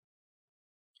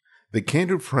The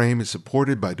Candid Frame is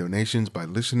supported by donations by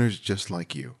listeners just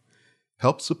like you.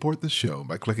 Help support the show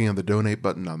by clicking on the donate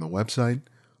button on the website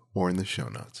or in the show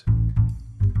notes.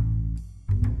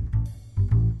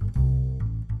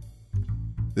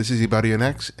 This is Ibarian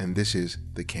X, and this is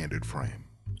The Candid Frame.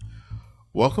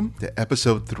 Welcome to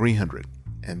episode 300,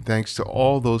 and thanks to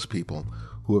all those people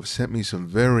who have sent me some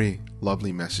very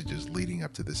lovely messages leading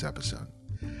up to this episode.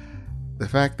 The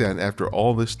fact that after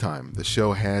all this time, the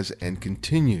show has and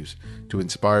continues to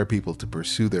inspire people to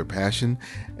pursue their passion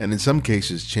and in some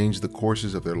cases change the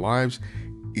courses of their lives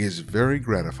is very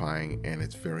gratifying, and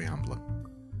it's very humbling.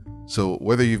 So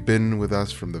whether you've been with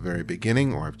us from the very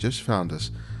beginning or have just found us,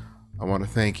 I want to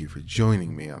thank you for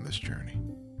joining me on this journey.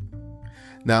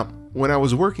 Now, when I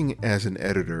was working as an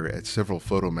editor at several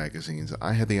photo magazines,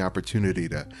 I had the opportunity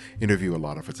to interview a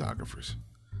lot of photographers.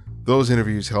 Those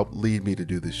interviews helped lead me to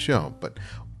do this show, but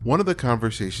one of the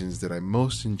conversations that I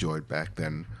most enjoyed back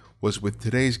then was with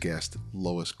today's guest,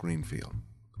 Lois Greenfield.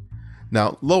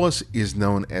 Now, Lois is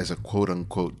known as a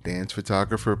quote-unquote dance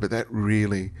photographer, but that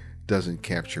really doesn't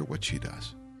capture what she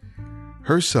does.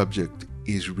 Her subject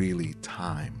is really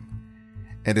time.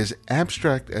 And as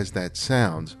abstract as that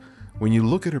sounds, when you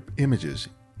look at her images,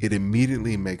 it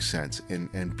immediately makes sense,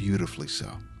 and beautifully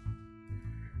so.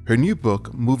 Her new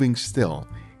book, Moving Still,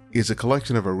 is a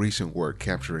collection of her recent work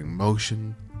capturing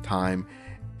motion, time,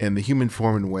 and the human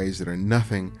form in ways that are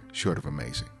nothing short of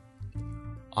amazing.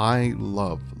 I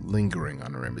love lingering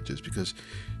on her images because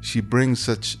she brings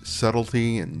such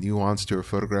subtlety and nuance to her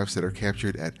photographs that are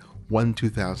captured at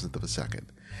 1/2000th of a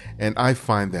second, and I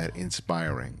find that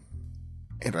inspiring.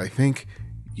 And I think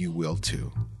you will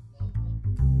too.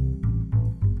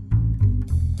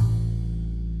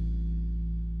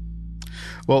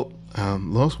 Well,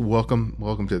 Lois,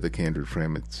 welcome to the Candid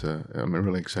Frame. I'm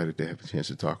really excited to have a chance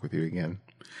to talk with you again.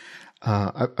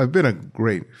 I've been a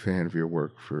great fan of your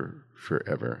work for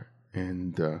forever,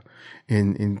 and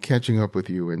in catching up with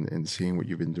you and seeing what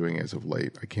you've been doing as of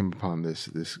late, I came upon this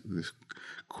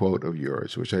quote of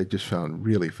yours, which I just found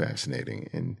really fascinating.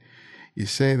 And you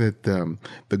say that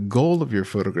the goal of your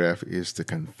photograph is to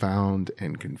confound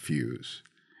and confuse,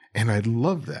 and I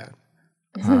love that.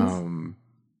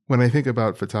 When I think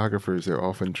about photographers, they're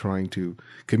often trying to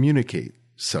communicate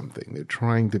something. They're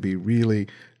trying to be really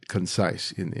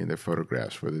concise in their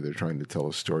photographs, whether they're trying to tell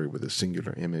a story with a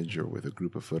singular image or with a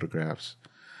group of photographs.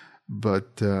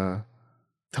 But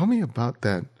tell me about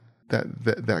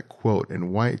that quote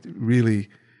and why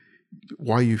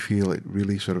you feel it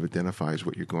really sort of identifies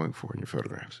what you're going for in your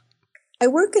photographs. I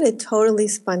work in a totally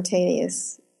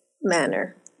spontaneous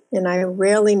manner, and I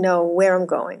rarely know where I'm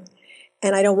going.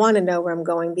 And I don't want to know where I'm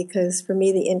going because for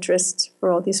me, the interest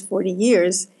for all these 40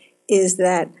 years is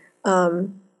that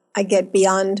I get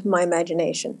beyond my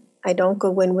imagination. I don't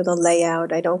go in with a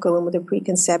layout. I don't go in with a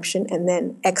preconception and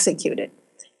then execute it.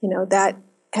 That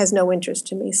has no interest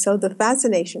to me. So the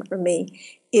fascination for me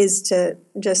is to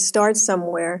just start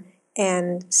somewhere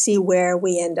and see where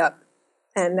we end up.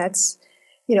 And that's,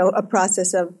 a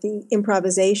process of the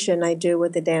improvisation I do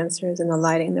with the dancers and the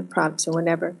lighting, the props or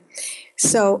whatever.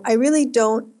 So I really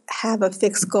don't have a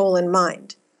fixed goal in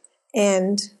mind.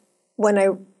 And when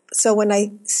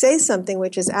I say something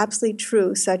which is absolutely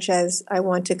true, such as I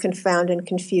want to confound and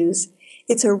confuse,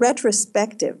 it's a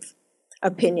retrospective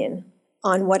opinion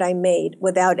on what I made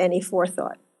without any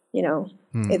forethought.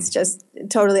 It's just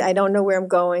totally, I don't know where I'm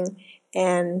going.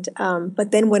 And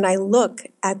but then when I look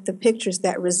at the pictures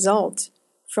that result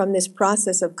from this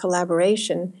process of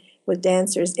collaboration with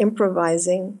dancers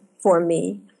improvising for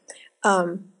me,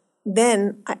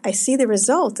 then I see the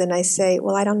result and I say,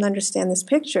 well, I don't understand this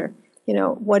picture.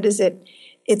 What is it?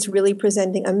 It's really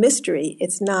presenting a mystery.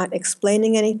 It's not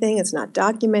explaining anything. It's not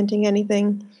documenting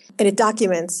anything. And it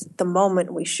documents the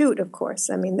moment we shoot, of course.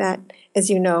 I mean, that, as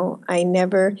you know, I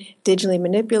never digitally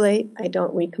manipulate. I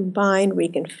don't recombine,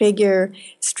 reconfigure,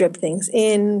 strip things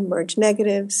in, merge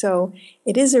negatives. So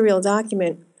it is a real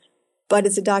document, but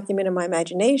it's a document of my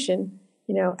imagination,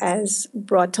 as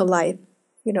brought to life,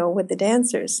 with the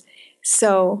dancers.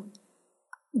 So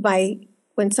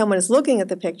when someone is looking at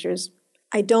the pictures,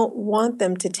 I don't want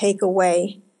them to take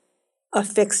away a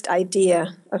fixed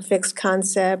idea, a fixed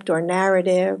concept or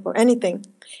narrative or anything.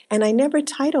 And I never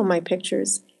title my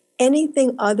pictures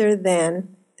anything other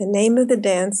than the name of the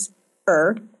dancer.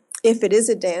 If it is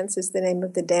a dance, it's the name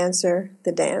of the dancer,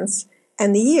 the dance,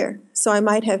 and the year. So I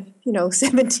might have,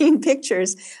 17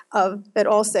 pictures that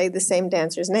all say the same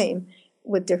dancer's name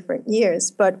with different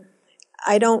years. But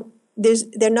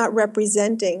they're not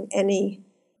representing any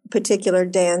particular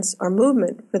dance or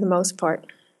movement for the most part.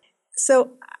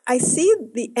 So I see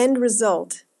the end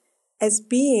result as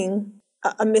being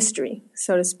a mystery,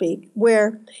 so to speak,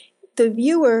 where the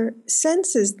viewer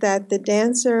senses that the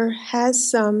dancer has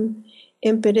some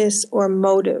impetus or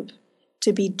motive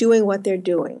to be doing what they're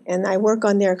doing. And I work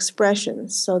on their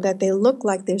expressions so that they look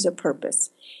like there's a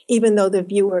purpose, even though the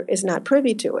viewer is not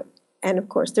privy to it. And of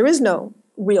course, there is no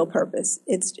real purpose.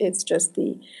 It's just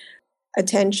the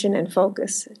attention and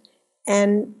focus.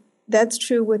 And that's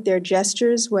true with their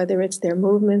gestures, whether it's their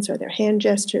movements or their hand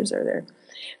gestures or their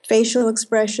facial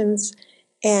expressions.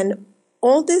 And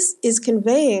all this is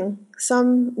conveying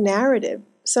some narrative,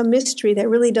 some mystery that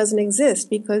really doesn't exist,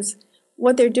 because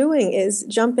what they're doing is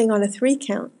jumping on a 3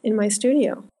 count in my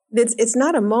studio. It's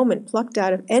not a moment plucked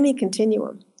out of any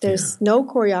continuum. There's no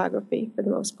choreography for the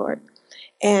most part.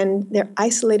 And they're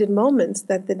isolated moments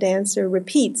that the dancer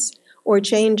repeats or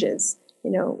changes,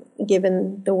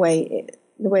 given the way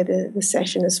the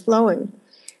session is flowing.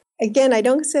 Again, I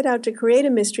don't set out to create a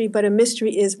mystery, but a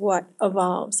mystery is what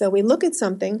evolves. So we look at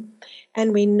something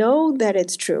and we know that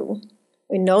it's true.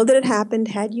 We know that it happened.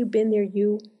 Had you been there,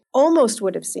 you almost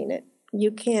would have seen it.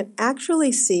 You can't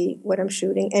actually see what I'm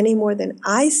shooting any more than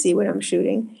I see what I'm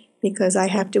shooting, because I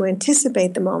have to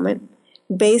anticipate the moment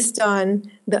based on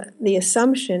the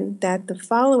assumption that the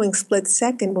following split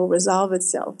second will resolve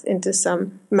itself into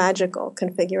some magical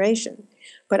configuration.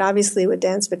 But obviously with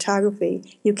dance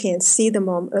photography, you can't see the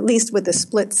moment, at least with the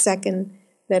split second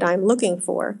that I'm looking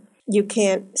for. You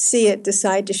can't see it,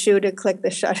 decide to shoot it, click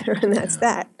the shutter, and that's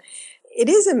that. It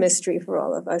is a mystery for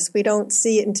all of us. We don't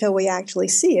see it until we actually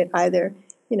see it. Either,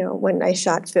 when I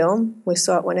shot film, we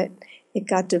saw it when it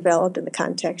got developed and the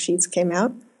contact sheets came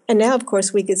out. And now, of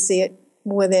course, we could see it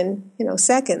within,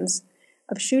 seconds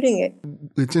of shooting it.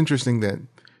 It's interesting that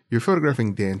you're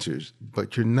photographing dancers,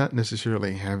 but you're not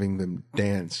necessarily having them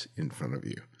dance in front of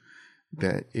you.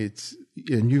 That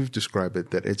and you've described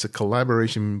it, that it's a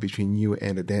collaboration between you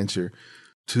and a dancer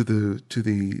to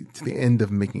the end of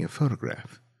making a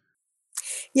photograph.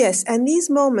 Yes, and these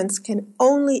moments can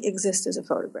only exist as a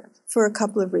photograph for a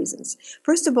couple of reasons.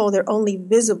 First of all, they're only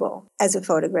visible as a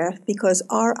photograph because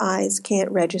our eyes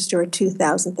can't register a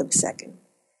 2,000th of a second.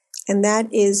 And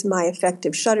that is my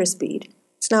effective shutter speed.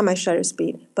 It's not my shutter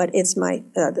speed, but it's my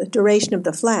the duration of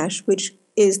the flash, which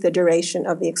is the duration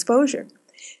of the exposure.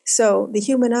 So the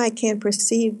human eye can't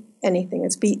perceive anything.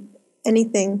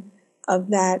 Anything of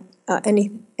that,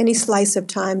 any slice of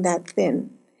time that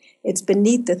thin. It's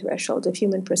beneath the threshold of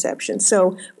human perception.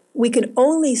 So we can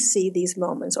only see these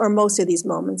moments, or most of these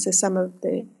moments, as some of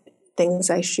the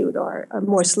things I shoot are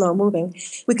more slow moving.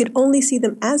 We could only see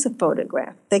them as a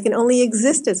photograph. They can only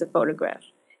exist as a photograph.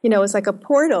 It's like a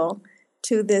portal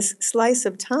to this slice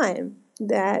of time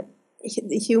that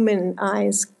the human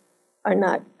eyes are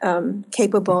not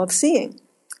capable of seeing.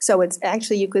 So it's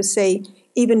actually, you could say,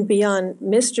 even beyond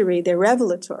mystery, they're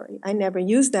revelatory. I never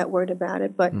used that word about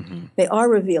it, but they are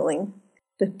revealing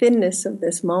the thinness of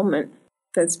this moment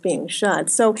that's being shot.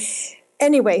 So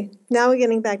anyway, now we're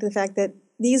getting back to the fact that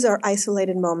these are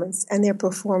isolated moments and they're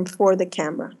performed for the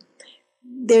camera.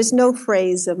 There's no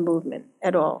phrase of movement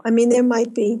at all. I mean, there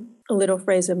might be a little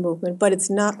phrase of movement, but it's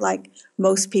not like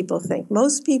most people think.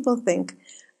 Most people think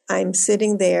I'm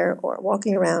sitting there or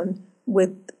walking around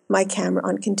with my camera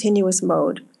on continuous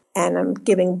mode, and I'm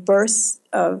giving bursts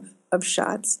of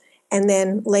shots, and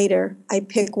then later I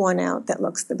pick one out that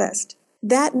looks the best.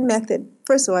 That method,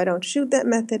 first of all, I don't shoot that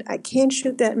method. I can't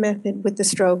shoot that method with the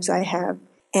strobes I have,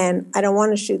 and I don't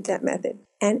want to shoot that method.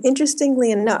 And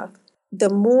interestingly enough, the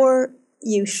more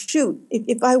you shoot,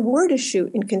 if I were to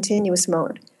shoot in continuous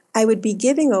mode, I would be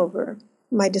giving over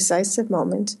my decisive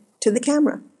moment to the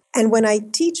camera. And when I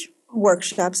teach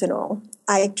workshops and all,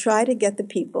 I try to get the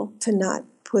people to not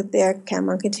put their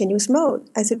camera on continuous mode.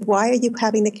 I said, why are you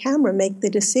having the camera make the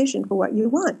decision for what you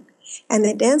want? And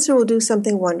the dancer will do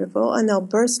something wonderful, and they'll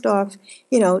burst off,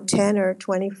 10 or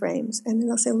 20 frames. And then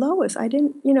they'll say, Lois, I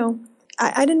didn't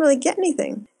really get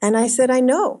anything. And I said, I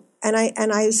know. And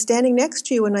I was standing next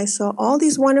to you, and I saw all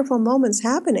these wonderful moments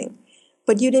happening,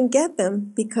 but you didn't get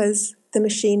them because the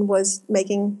machine was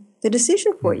making the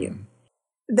decision for you.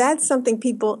 That's something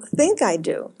people think I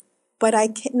do. But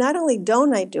not only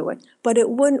don't I do it, but it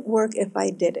wouldn't work if I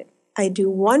did it. I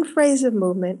do one phrase of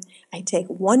movement, I take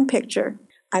one picture,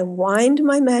 I wind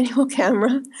my manual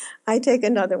camera, I take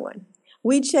another one.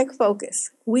 We check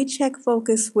focus. We check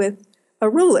focus with a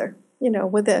ruler,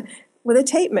 with a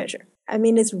tape measure. I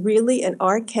mean, it's really an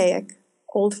archaic,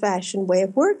 old-fashioned way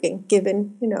of working,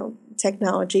 given,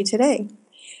 technology today.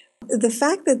 The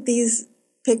fact that these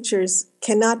pictures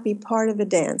cannot be part of a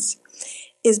dance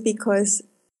is because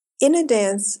in a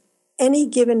dance, any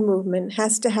given movement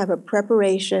has to have a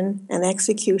preparation, an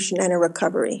execution, and a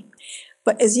recovery.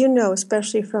 But as you know,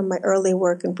 especially from my early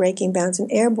work in breaking bounds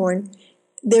and airborne,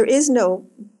 there is no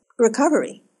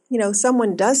recovery.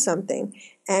 Someone does something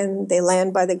and they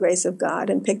land by the grace of God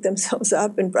and pick themselves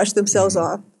up and brush themselves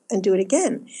off and do it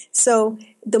again. So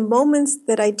the moments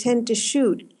that I tend to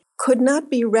shoot could not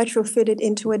be retrofitted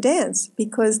into a dance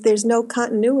because there's no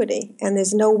continuity and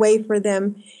there's no way for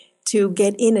them to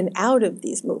get in and out of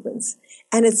these movements.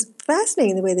 And it's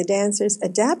fascinating the way the dancers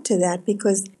adapt to that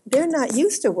because they're not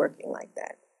used to working like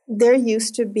that. They're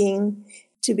used to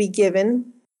be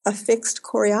given a fixed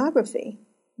choreography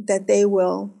that they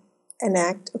will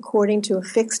enact according to a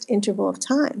fixed interval of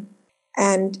time.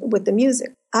 And with the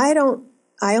music, I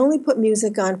only put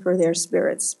music on for their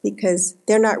spirits because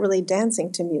they're not really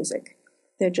dancing to music.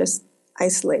 They're just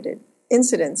isolated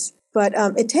incidents. But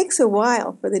it takes a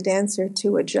while for the dancer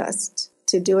to adjust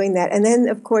to doing that. And then,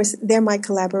 of course, they're my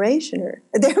collaboration.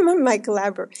 They're my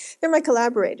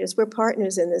collaborators. We're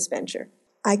partners in this venture.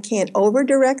 I can't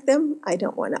over-direct them. I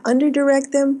don't want to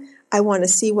under-direct them. I want to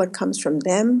see what comes from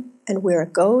them and where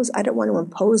it goes. I don't want to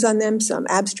impose on them some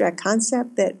abstract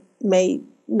concept that may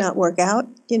not work out.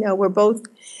 We're both,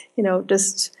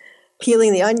 just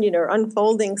peeling the onion or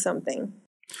unfolding something.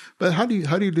 But how do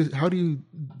you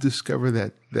discover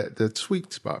that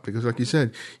sweet spot? Because, like you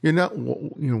said, you're not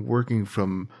working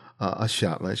from a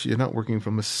shot list. You're not working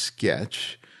from a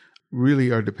sketch. Really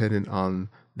are dependent on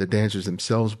the dancers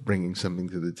themselves bringing something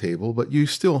to the table, but you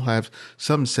still have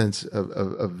some sense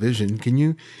of vision. Can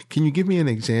you give me an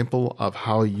example of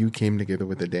how you came together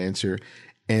with a dancer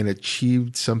and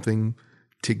achieved something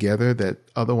together that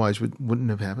otherwise wouldn't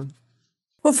have happened?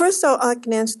 Well, first of all, I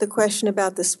can answer the question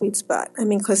about the sweet spot.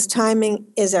 Because timing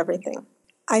is everything.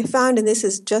 I found, and this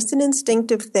is just an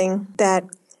instinctive thing, that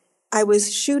I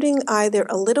was shooting either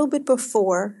a little bit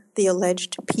before the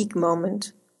alleged peak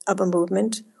moment of a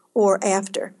movement or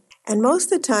after. And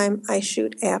most of the time, I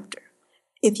shoot after.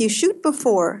 If you shoot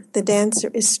before, the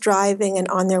dancer is striving and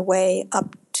on their way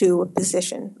up to a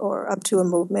position or up to a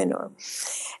movement.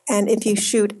 And if you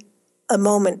shoot a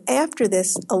moment after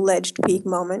this alleged peak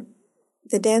moment,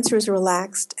 the dancer is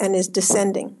relaxed and is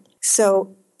descending.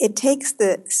 So it takes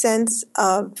the sense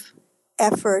of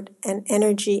effort and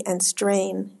energy and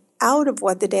strain out of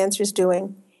what the dancer is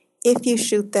doing if you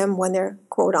shoot them when they're,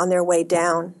 quote, on their way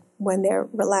down, when they're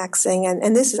relaxing.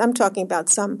 And this is, I'm talking about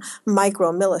some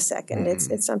micro millisecond.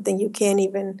 It's something you can't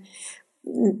even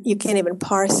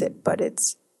parse it, but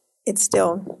it's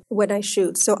still when I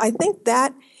shoot. So I think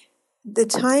that the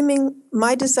timing,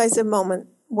 my decisive moment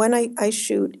when I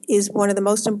shoot, is one of the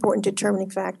most important determining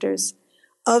factors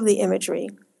of the imagery,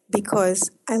 because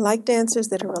I like dancers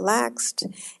that are relaxed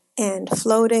and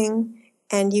floating,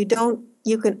 and you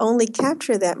can only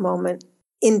capture that moment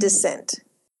in descent.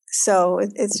 So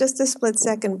it's just a split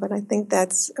second, but I think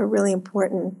that's a really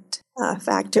important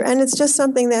factor, and it's just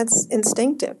something that's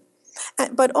instinctive.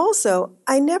 But also,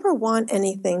 I never want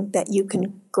anything that you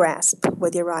can grasp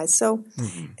with your eyes. So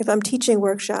if I'm teaching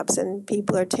workshops and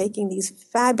people are taking these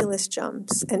fabulous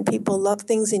jumps and people love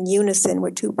things in unison where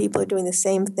two people are doing the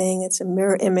same thing, it's a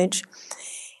mirror image.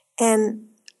 And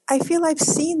I feel I've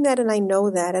seen that and I know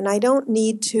that, and I don't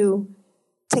need to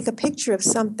take a picture of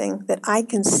something that I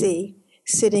can see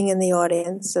sitting in the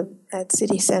audience at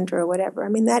City Center or whatever.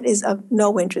 That is of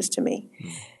no interest to me.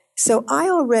 So I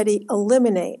already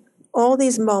eliminate all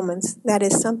these moments that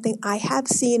is something I have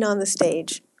seen on the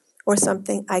stage or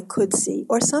something I could see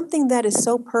or something that is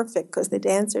so perfect because the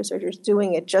dancers are just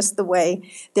doing it just the way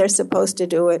they're supposed to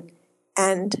do it.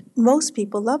 And most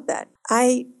people love that.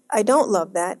 I don't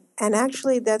love that. And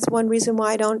actually, that's one reason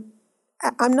why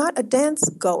I'm not a dance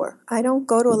goer. I don't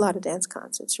go to a lot of dance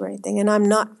concerts or anything. And I'm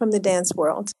not from the dance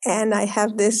world. And I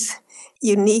have this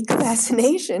unique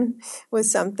fascination with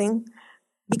something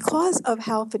because of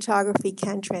how photography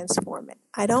can transform it.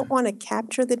 I don't want to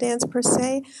capture the dance per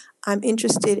se. I'm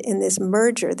interested in this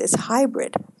merger, this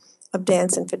hybrid of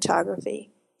dance and photography,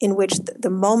 in which the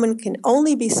moment can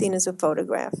only be seen as a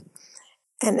photograph,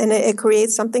 and it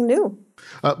creates something new.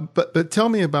 But tell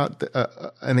me about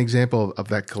an example of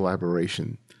that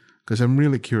collaboration, because I'm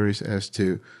really curious as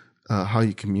to how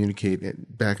you communicate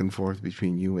it back and forth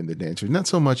between you and the dancer. Not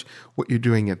so much what you're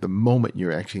doing at the moment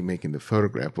you're actually making the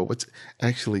photograph, but what's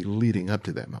actually leading up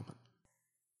to that moment.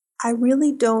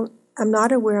 I'm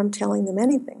not aware I'm telling them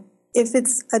anything. If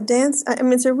it's a dance,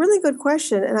 it's a really good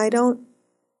question, and I don't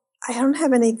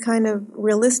have any kind of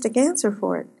realistic answer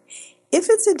for it. If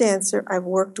it's a dancer I've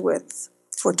worked with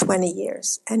for 20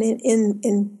 years, and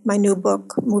in my new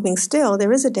book, Moving Still,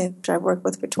 there is a dancer I've worked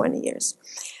with for 20 years.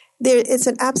 It's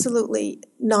an absolutely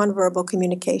nonverbal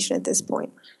communication at this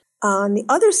point. On the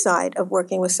other side of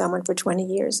working with someone for 20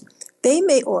 years, They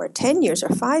may, or 10 years or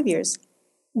 5 years,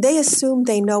 they assume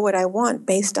they know what I want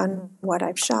based on what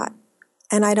I've shot.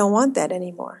 And I don't want that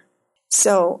anymore.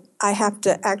 So I have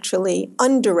to actually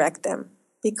undirect them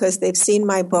because they've seen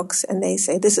my books and they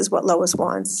say, this is what Lois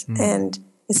wants. And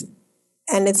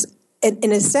it's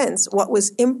in a sense, what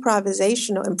was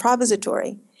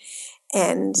improvisatory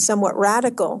and somewhat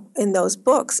radical in those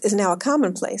books is now a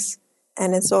commonplace.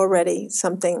 And it's already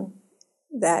something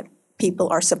that people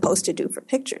are supposed to do for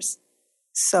pictures.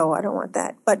 So I don't want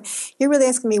that. But you're really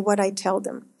asking me what I tell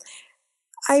them.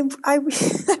 I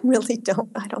really don't.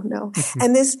 I don't know.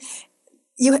 And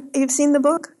you've seen the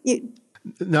book?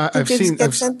 No, I've seen.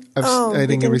 I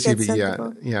didn't receive it yet.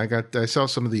 Yeah, I saw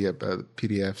some of the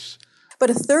PDFs. But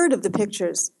a third of the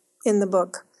pictures in the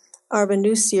book are of a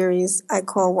new series I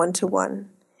call 1-to-1.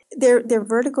 They're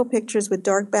vertical pictures with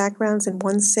dark backgrounds and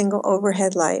one single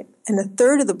overhead light. And a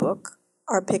third of the book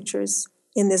are pictures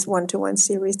in this 1-to-1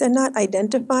 series. They're not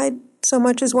identified so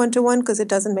much as 1-to-1 because it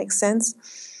doesn't make sense.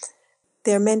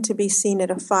 They're meant to be seen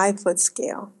at a 5-foot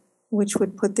scale, which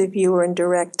would put the viewer in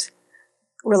direct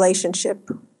relationship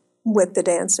with the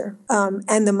dancer.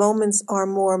 And the moments are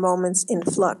more moments in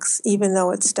flux. Even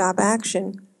though it's stop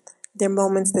action, they're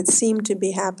moments that seem to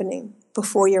be happening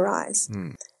before your eyes,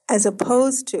 as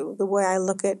opposed to the way I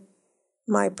look at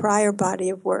my prior body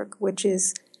of work, which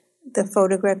is the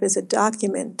photograph is a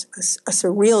document, a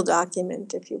surreal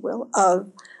document, if you will,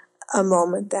 of a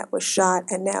moment that was shot,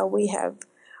 and now we have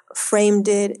framed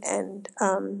it, and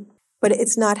but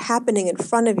it's not happening in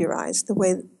front of your eyes the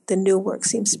way the new work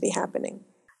seems to be happening.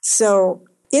 So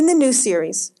in the new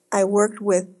series, I worked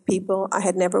with people I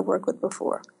had never worked with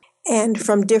before, and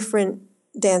from different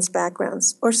dance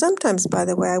backgrounds. Or sometimes, by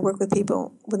the way, I work with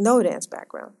people with no dance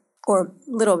background or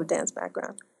little of a dance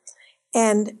background.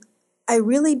 And I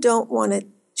really don't want to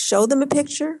show them a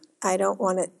picture. I don't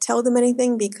want to tell them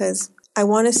anything because I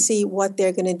want to see what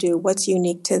they're going to do, what's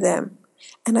unique to them.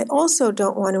 And I also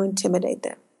don't want to intimidate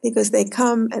them because they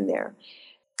come and they're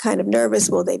kind of nervous.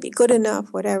 Will they be good enough?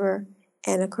 Whatever.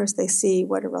 And of course, they see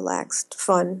what a relaxed,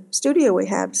 fun studio we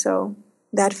have. So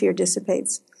that fear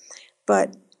dissipates.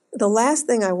 But the last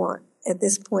thing I want at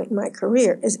this point in my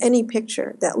career is any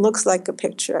picture that looks like a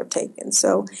picture I've taken.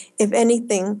 So if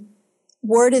anything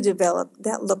were to develop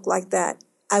that looked like that,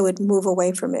 I would move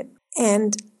away from it.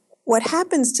 And what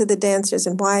happens to the dancers,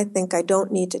 and why I think I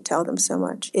don't need to tell them so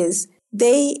much, is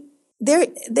they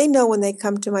know when they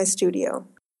come to my studio,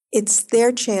 it's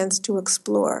their chance to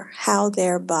explore how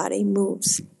their body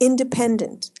moves,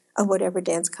 independent of whatever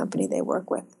dance company they work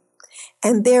with.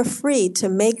 And they're free to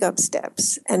make up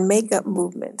steps and make up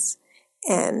movements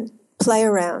and play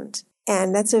around.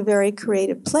 And that's a very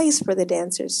creative place for the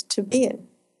dancers to be in.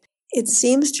 It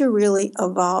seems to really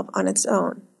evolve on its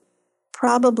own.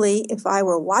 Probably if I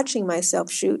were watching myself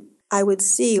shoot, I would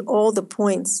see all the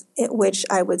points at which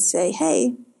I would say,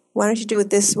 hey, why don't you do it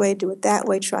this way, do it that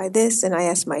way, try this. And I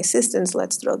ask my assistants,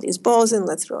 let's throw these balls in,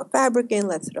 let's throw a fabric in,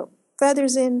 let's throw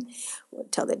feathers in. We'll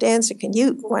tell the dancer,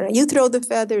 why don't you throw the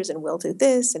feathers and we'll do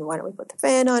this, and why don't we put the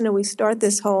fan on, and we start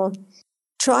this whole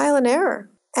trial and error.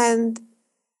 And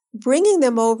bringing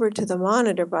them over to the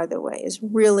monitor, by the way, is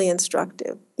really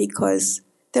instructive because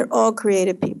they're all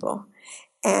creative people.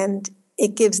 And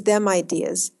it gives them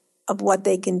ideas of what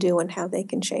they can do and how they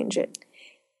can change it.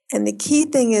 And the key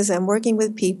thing is I'm working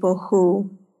with people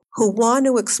who want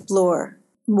to explore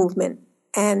movement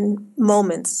and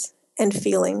moments and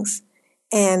feelings.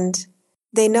 And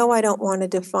they know I don't want to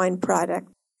define product.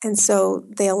 And so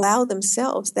they allow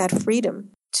themselves that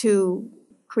freedom to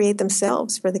create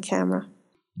themselves for the camera.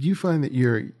 Do you find that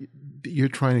you're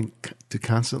trying to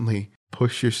constantly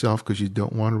push yourself because you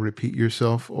don't want to repeat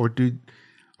yourself, or did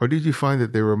you find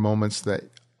that there were moments that,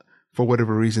 for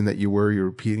whatever reason, that you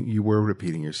were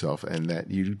repeating yourself, and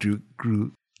that you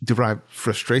derived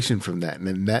frustration from that, and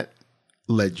then that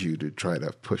led you to try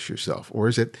to push yourself? Or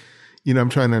is it, I'm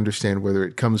trying to understand whether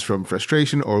it comes from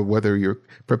frustration or whether you're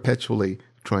perpetually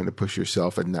trying to push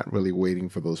yourself and not really waiting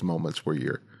for those moments where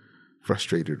you're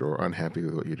frustrated or unhappy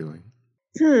with what you're doing.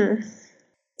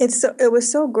 It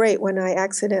was so great when I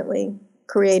accidentally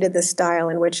created the style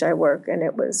in which I work, and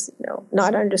it was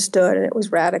not understood, and it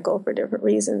was radical for different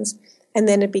reasons, and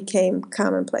then it became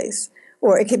commonplace,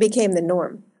 or it became the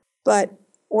norm. But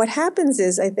what happens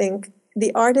is, I think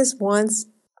the artist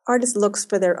looks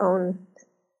for their own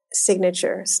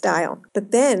signature style,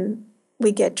 but then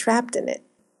we get trapped in it.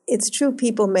 It's true,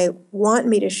 people may want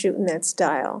me to shoot in that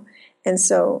style, and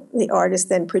so the artist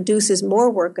then produces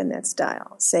more work in that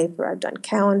style. Say I've done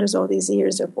calendars all these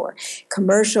years, or for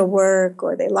commercial work,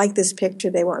 or they like this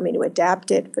picture, they want me to adapt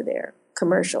it for their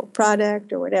commercial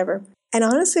product or whatever. And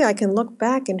honestly, I can look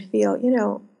back and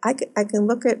feel, I can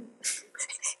look at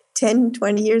 10,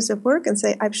 20 years of work and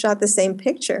say, I've shot the same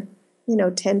picture,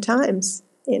 10 times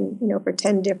for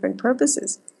 10 different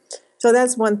purposes. So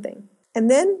that's one thing. And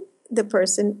then the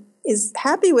person is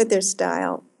happy with their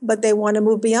style, but they want to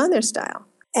move beyond their style.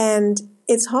 And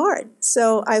it's hard.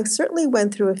 So I certainly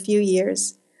went through a few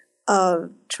years of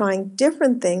trying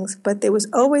different things, but there was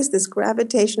always this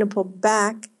gravitation to pull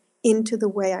back into the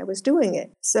way I was doing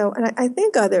it. So, and I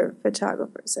think other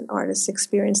photographers and artists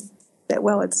experience that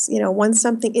well. It's, once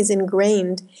something is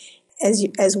ingrained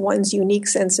as one's unique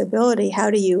sensibility, how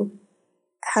do you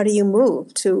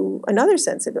move to another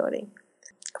sensibility?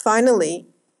 Finally,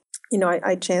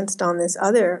 I chanced on this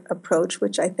other approach,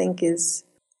 which I think is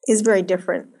very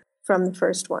different from the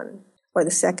first one or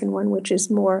the second one, which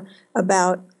is more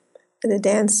about the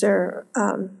dancer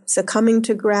succumbing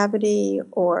to gravity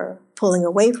or pulling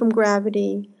away from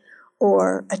gravity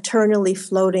or eternally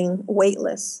floating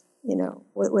weightless,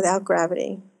 without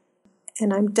gravity.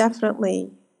 And I'm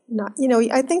definitely not,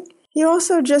 I think you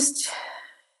also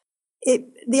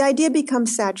the idea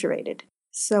becomes saturated.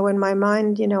 So in my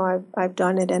mind, I've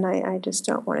done it and I just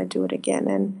don't want to do it again.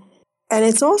 And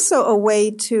it's also a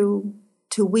way to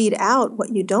weed out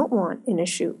what you don't want in a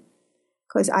shoot.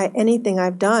 Because anything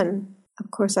I've done,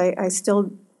 of course, I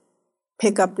still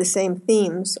pick up the same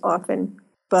themes often,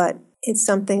 but it's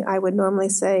something I would normally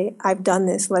say, I've done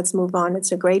this, let's move on.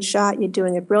 It's a great shot, you're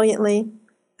doing it brilliantly.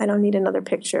 I don't need another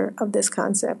picture of this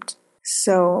concept.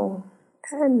 So,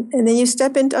 and then you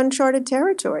step into uncharted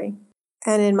territory.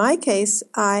 And in my case,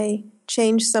 I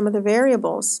changed some of the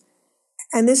variables.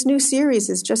 And this new series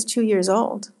is just 2 years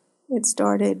old. It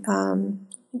started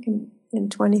in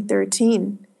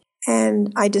 2013.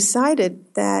 And I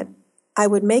decided that I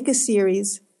would make a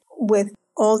series with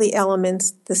all the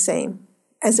elements the same,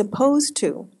 as opposed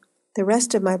to the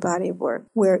rest of my body of work,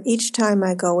 where each time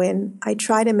I go in, I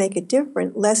try to make it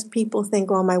different, lest people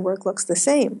think all my work looks the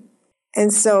same.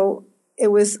 And so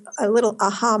it was a little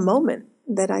aha moment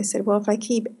that I said, well, if I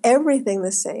keep everything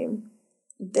the same,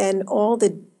 then all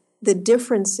the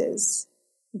differences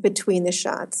between the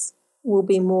shots will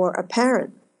be more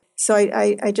apparent. So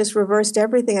I just reversed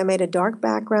everything. I made a dark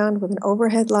background with an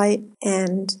overhead light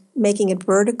and making it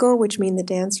vertical, which means the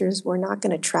dancers were not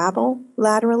going to travel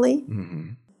laterally. Mm-hmm.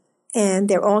 And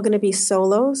they're all going to be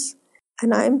solos.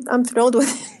 And I'm thrilled with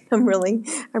it. I'm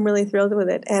really thrilled with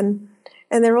it. And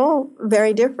they're all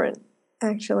very different,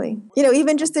 actually.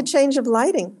 Even just the change of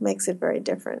lighting makes it very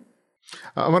different.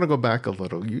 I want to go back a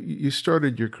little. You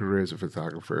started your career as a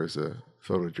photographer, as a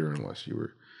photojournalist. You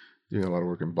were doing a lot of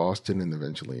work in Boston and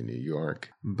eventually in New York.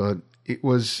 But it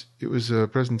was a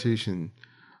presentation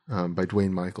by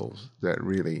Dwayne Michaels that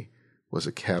really was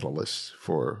a catalyst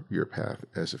for your path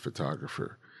as a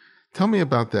photographer. Tell me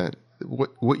about that,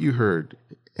 what you heard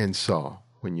and saw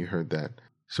when you heard that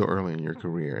so early in your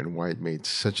career and why it made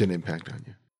such an impact on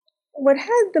you. What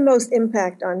had the most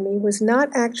impact on me was not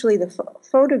actually the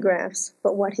photographs,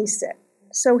 but what he said.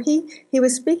 So he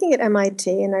was speaking at MIT,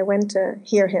 and I went to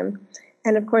hear him.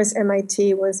 And of course,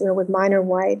 MIT was, with Minor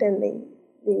White and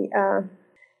the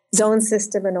zone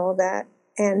system and all that.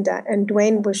 And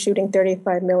Dwayne was shooting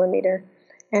 35 millimeter.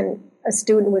 And a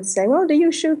student would say, well, do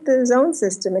you shoot the zone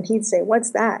system? And he'd say,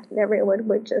 what's that? And everyone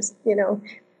would just,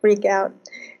 freak out.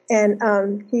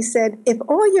 And he said, if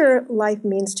all your life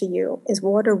means to you is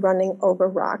water running over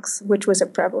rocks, which was a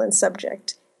prevalent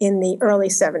subject in the early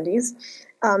 70s,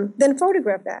 then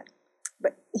photograph that.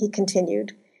 But he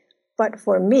continued, but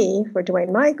for me, for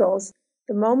Dwayne Michaels,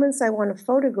 the moments I want to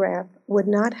photograph would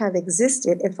not have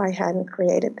existed if I hadn't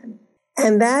created them.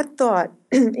 And that thought,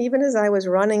 even as I was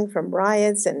running from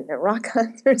riots and rock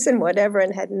concerts and whatever,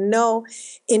 and had no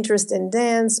interest in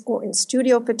dance or in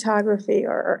studio photography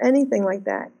or anything like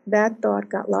that, that thought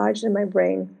got lodged in my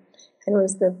brain and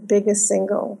was the biggest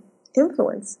single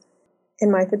influence in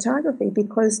my photography,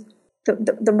 because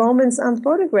the moments I'm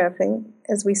photographing,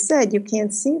 as we said, you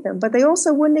can't see them, but they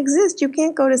also wouldn't exist. You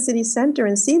can't go to City Center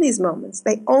and see these moments.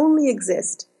 They only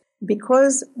exist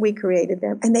because we created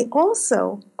them, and they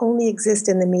also only exist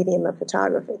in the medium of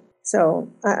photography. So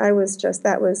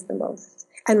that was the most.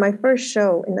 And my first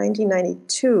show in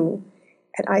 1992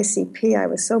 at ICP, I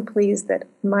was so pleased that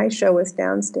my show was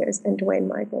downstairs and Dwayne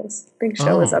Michaels' big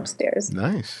show was upstairs.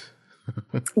 Nice.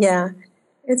 Yeah.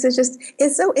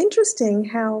 It's so interesting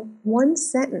how one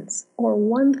sentence or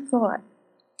one thought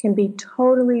can be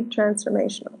totally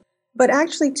transformational. But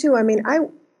actually, too,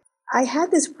 I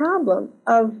had this problem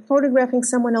of photographing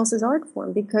someone else's art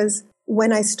form, because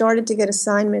when I started to get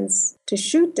assignments to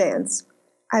shoot dance,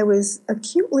 I was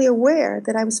acutely aware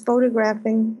that I was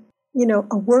photographing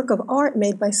a work of art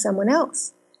made by someone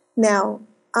else. Now,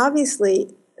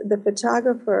 obviously, the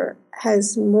photographer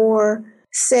has more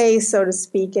say, so to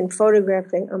speak, in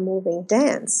photographing a moving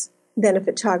dance than a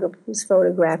photographer who's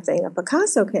photographing a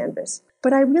Picasso canvas.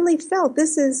 But I really felt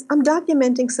I'm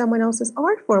documenting someone else's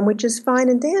art form, which is fine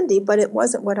and dandy, but it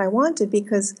wasn't what I wanted,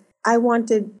 because I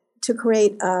wanted to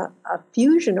create a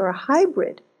fusion or a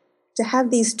hybrid, to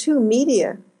have these two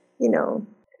media,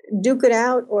 duke it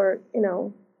out, or,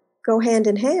 go hand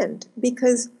in hand,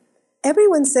 because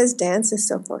everyone says dance is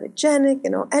so photogenic,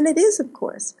 and it is, of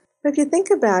course. But if you think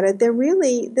about it,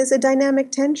 there's a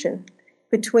dynamic tension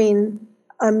between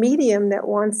a medium that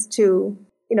wants to,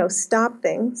 stop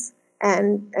things,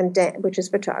 and which is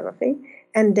photography,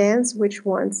 and dance, which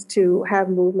wants to have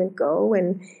movement go,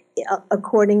 and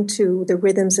according to the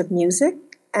rhythms of music,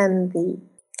 and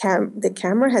the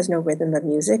camera has no rhythm of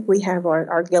music. We have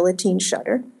our guillotine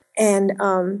shutter, and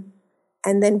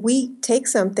then we take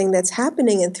something that's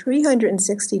happening in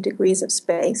 360 degrees of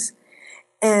space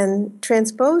and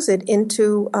transpose it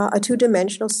into a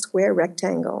two-dimensional square,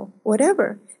 rectangle,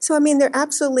 whatever. So, they're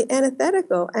absolutely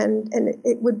antithetical, and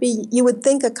it would be, you would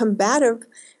think, a combative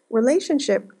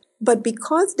relationship. But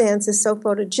because dance is so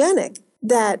photogenic,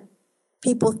 that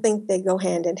people think they go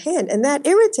hand in hand. And that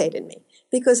irritated me,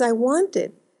 because I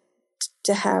wanted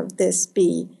to have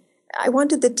I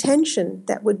wanted the tension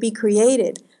that would be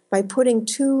created by putting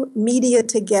two media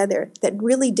together that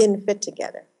really didn't fit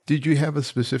together. Did you have a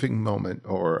specific moment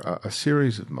or a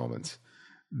series of moments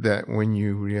that when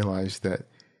you realized that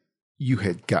you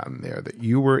had gotten there, that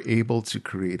you were able to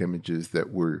create images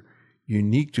that were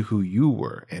unique to who you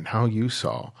were and how you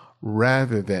saw,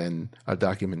 rather than a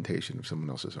documentation of someone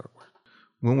else's artwork?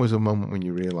 When was a moment when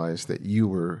you realized that you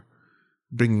were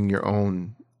bringing your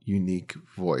own unique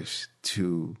voice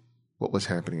to what was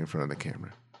happening in front of the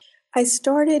camera? I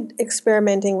started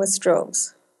experimenting with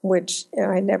strobes, which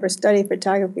I never studied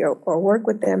photography or work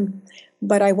with them,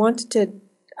 but I wanted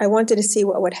to see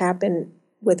what would happen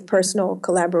with personal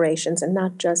collaborations and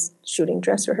not just shooting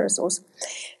dress rehearsals.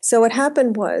 So what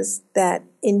happened was that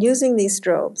in using these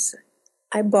strobes,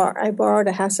 I borrowed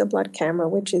a Hasselblad camera,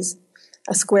 which is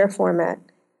a square format,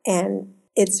 and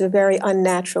it's a very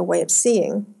unnatural way of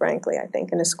seeing, frankly, I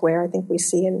think. In a square, I think we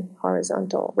see in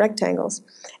horizontal rectangles.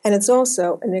 And it's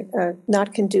also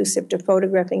not conducive to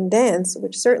photographing dance,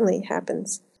 which certainly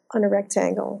happens on a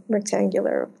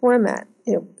rectangular format.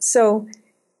 So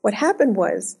what happened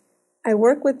was, I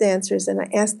work with dancers and I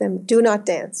ask them, do not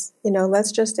dance.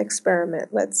 Let's just experiment.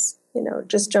 Let's,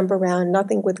 just jump around,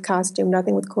 nothing with costume,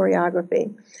 nothing with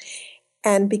choreography.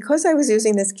 And because I was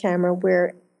using this camera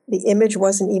where the image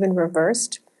wasn't even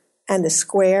reversed, and the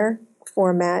square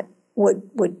format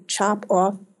would chop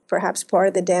off perhaps part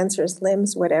of the dancer's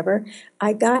limbs, whatever,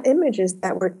 I got images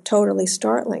that were totally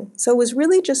startling. So it was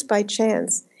really just by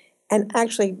chance, and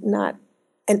actually not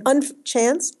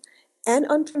chance and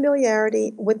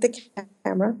unfamiliarity with the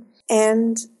camera,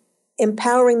 and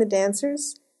empowering the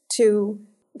dancers to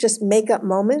just make up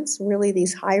moments, really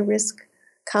these high-risk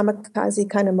kamikaze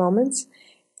kind of moments.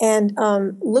 And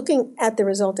looking at the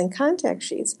resulting contact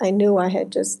sheets, I knew I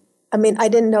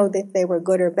didn't know that they were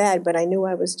good or bad, but I knew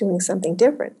I was doing something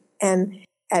different. And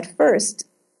at first,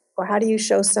 or how do you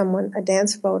show someone a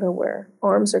dance photo where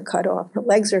arms are cut off, or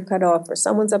legs are cut off, or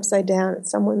someone's upside down, and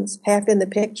someone's half in the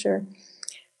picture?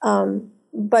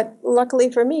 But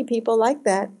luckily for me, people like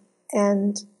that.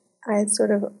 And I had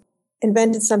sort of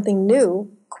invented something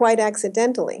new quite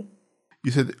accidentally.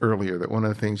 You said earlier that one of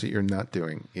the things that you're not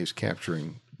doing is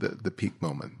capturing the peak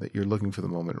moment, that you're looking for the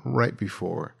moment right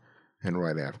before and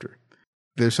right after.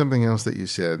 There's something else that you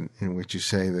said in which you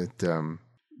say that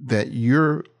that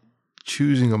you're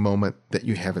choosing a moment that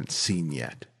you haven't seen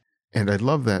yet. And I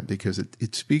love that, because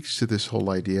it speaks to this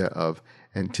whole idea of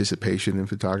anticipation in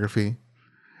photography,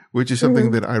 which is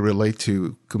something that I relate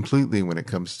to completely when it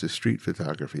comes to street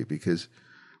photography, because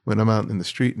when I'm out in the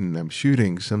street and I'm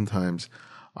shooting, sometimes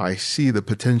I see the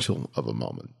potential of a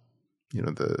moment,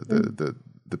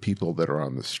 the people that are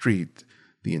on the street,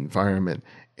 the environment,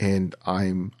 and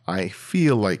I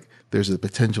feel like there's a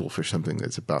potential for something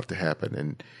that's about to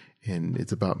happen, and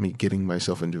it's about me getting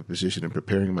myself into a position and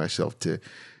preparing myself to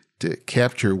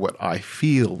capture what I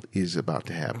feel is about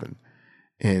to happen.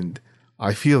 And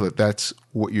I feel that that's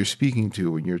what you're speaking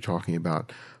to when you're talking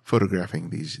about photographing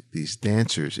these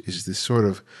dancers, is this sort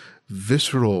of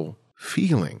visceral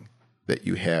feeling that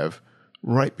you have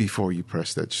right before you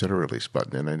press that shutter release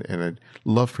button. And I'd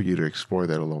love for you to explore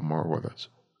that a little more with us.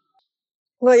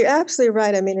 Well, you're absolutely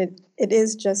right. I mean, it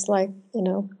is just like,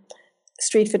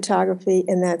 street photography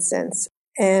in that sense.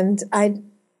 And I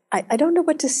don't know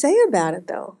what to say about it,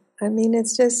 though. I mean,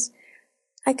 it's just,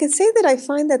 I could say that I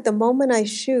find that the moment I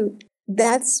shoot,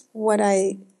 that's what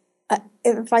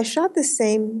if I shot the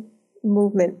same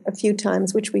movement a few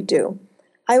times, which we do,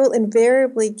 I will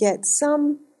invariably get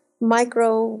some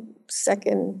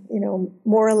microsecond,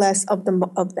 more or less of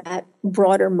that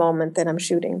broader moment that I'm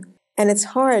shooting. And it's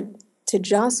hard to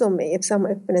jostle me if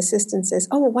an assistant says,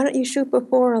 "Oh, well, why don't you shoot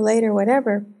before or later,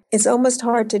 whatever?" It's almost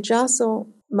hard to jostle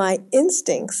my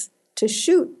instincts to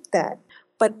shoot that.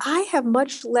 But I have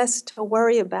much less to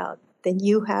worry about than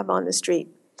you have on the street,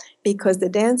 because the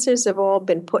dancers have all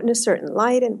been put in a certain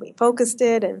light and we focused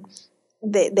it, and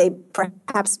they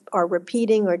perhaps are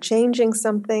repeating or changing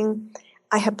something.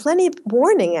 I have plenty of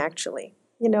warning, actually.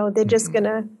 They're just going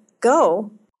to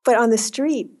go. But on the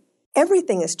street,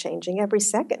 everything is changing every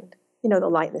second. The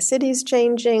light in the city is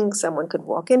changing. Someone could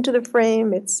walk into the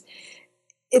frame. It's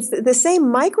the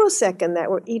same microsecond that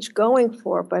we're each going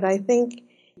for, but I think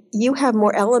you have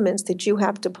more elements that you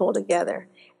have to pull together.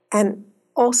 And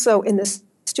also in the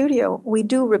studio, we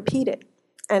do repeat it.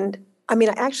 And I mean,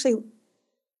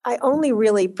 I only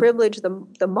really privilege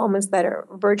the moments that are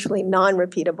virtually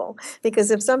non-repeatable,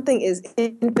 because if something is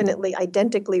infinitely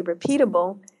identically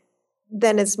repeatable,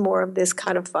 then it's more of this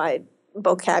codified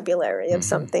vocabulary of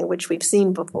something which we've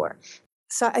seen before.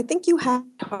 So I think you have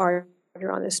harder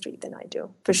on the street than I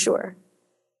do, for sure.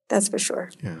 That's for sure.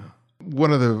 Yeah.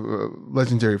 One of the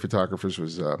legendary photographers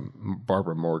was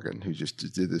Barbara Morgan, who just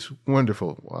did this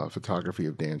wonderful photography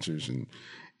of dancers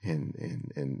and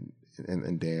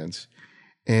dance.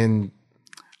 And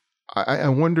I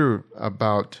wonder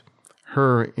about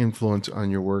her influence on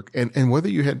your work, and whether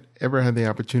you had ever had the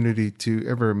opportunity to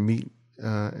ever meet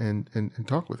and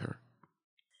talk with her.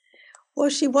 Well,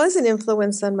 she was an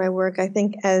influence on my work, I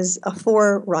think, as a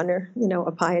forerunner,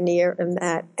 a pioneer in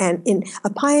that, and a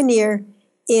pioneer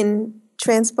in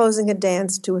transposing a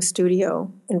dance to a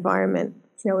studio environment.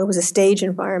 It was a stage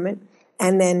environment,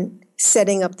 and then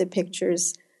setting up the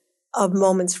pictures of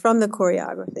moments from the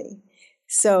choreography.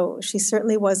 So she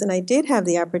certainly was, and I did have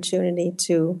the opportunity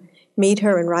to meet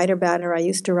her and write about her. I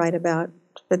used to write about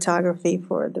photography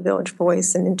for the Village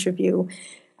Voice and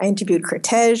I interviewed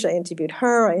Cortege, I interviewed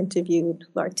her, I interviewed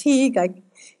Lartigue,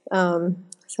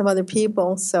 some other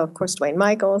people, so of course Dwayne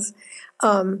Michaels.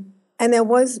 And that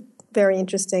was very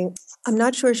interesting. I'm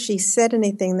not sure she said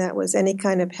anything that was any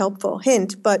kind of helpful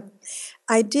hint, but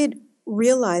I did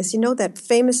realize, that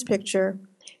famous picture,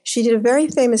 she did a very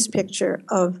famous picture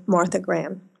of Martha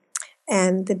Graham,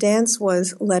 and the dance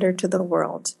was Letter to the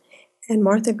World. And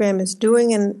Martha Graham is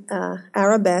doing an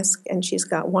arabesque, and she's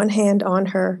got one hand on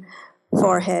her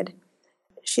forehead.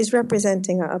 She's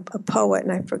representing a poet,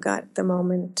 and I forgot at the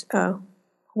moment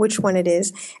which one it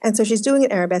is. And so she's doing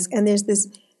an arabesque, and there's this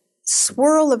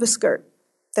swirl of a skirt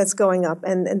that's going up,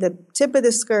 and the tip of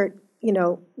the skirt,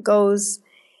 goes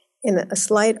in a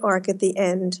slight arc at the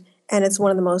end, and it's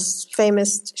one of the most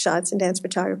famous shots in dance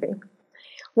photography.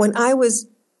 When I was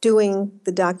doing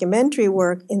the documentary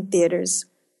work in theaters,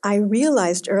 I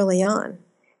realized early on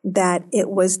that it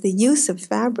was the use of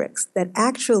fabrics that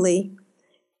actually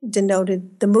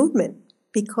denoted the movement,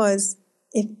 because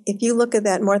if you look at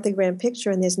that Martha Graham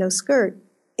picture and there's no skirt,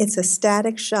 it's a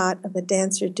static shot of a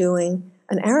dancer doing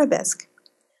an arabesque.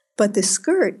 But the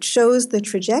skirt shows the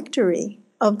trajectory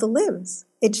of the limbs.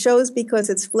 It shows, because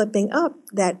it's flipping up,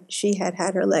 that she had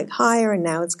her leg higher and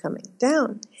now it's coming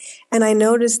down. And I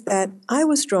noticed that I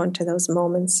was drawn to those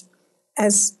moments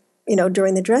as,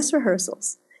 during the dress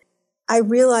rehearsals. I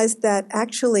realized that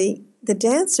actually the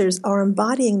dancers are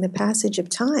embodying the passage of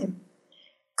time.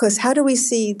 Because how do we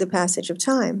see the passage of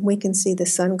time? We can see the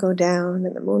sun go down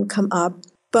and the moon come up.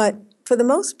 But for the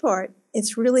most part,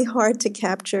 it's really hard to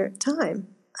capture time.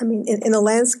 I mean, in the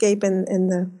landscape and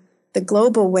in the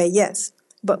global way, yes.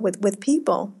 But with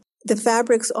people, the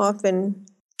fabrics often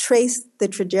trace the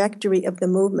trajectory of the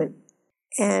movement.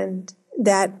 And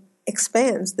that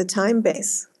expands the time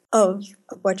base of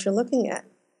what you're looking at,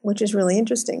 which is really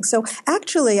interesting. So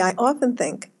actually, I often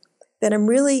think that I'm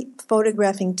really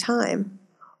photographing time,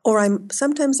 or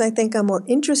sometimes I think I'm more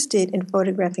interested in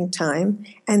photographing time,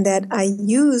 and that I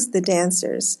use the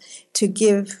dancers to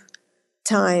give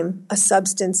time a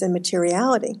substance and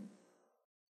materiality.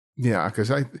 Yeah,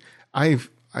 because I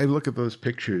look at those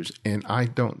pictures and I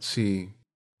don't see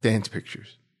dance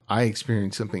pictures. I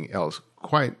experience something else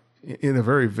quite in a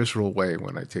very visceral way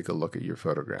when I take a look at your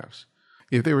photographs.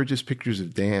 If they were just pictures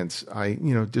of dance,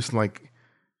 just like,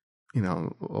 a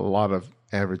lot of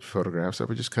average photographs, I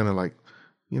would just kind of like,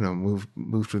 move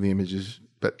through the images.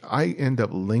 But I end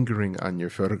up lingering on your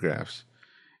photographs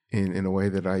in a way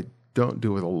that I don't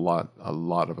do with a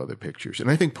lot of other pictures.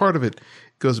 And I think part of it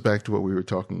goes back to what we were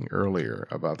talking earlier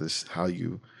about this, how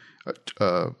you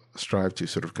strive to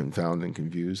sort of confound and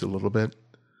confuse a little bit.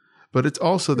 But it's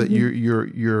also that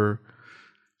you're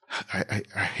I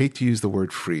hate to use the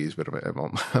word freeze, but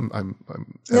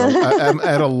I'm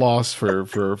at a loss for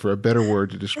a better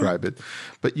word to describe it.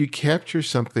 But you capture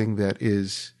something that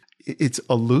it's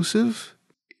elusive.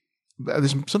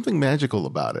 There's something magical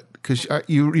about it because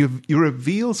you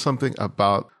reveal something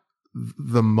about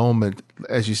the moment,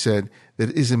 as you said, that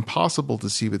is impossible to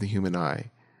see with the human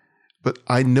eye. But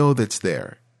I know that's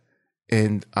there,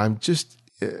 and I'm just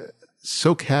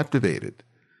so captivated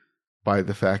by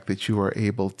the fact that you are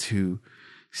able to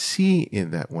see in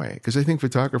that way. Because I think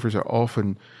photographers are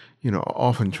often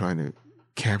trying to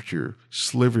capture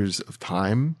slivers of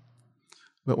time.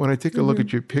 But when I take a look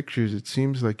at your pictures, it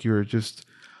seems like you're just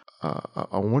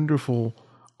a wonderful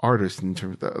artist in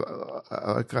terms of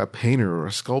like a painter or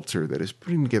a sculptor that is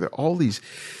putting together all these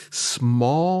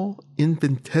small,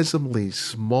 infinitesimally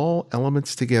small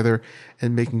elements together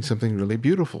and making something really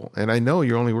beautiful. And I know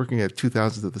you're only working at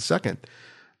 2,000th of the second,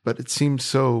 but it seems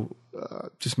so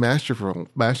just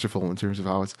masterful in terms of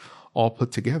how it's all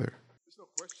put together. There's no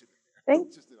question.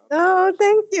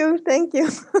 Thank you.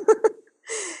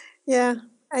 Yeah,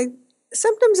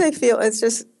 sometimes I feel it's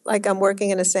just like I'm working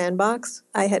in a sandbox.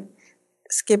 I had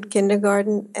skipped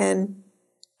kindergarten, and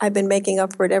I've been making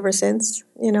up for it ever since.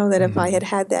 That if I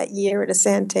had that year at a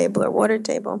sand table or water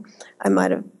table, I might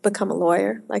have become a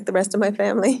lawyer like the rest of my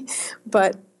family.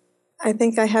 But I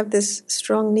think I have this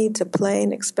strong need to play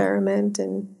and experiment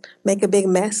and make a big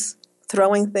mess,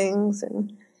 throwing things.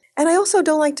 And I also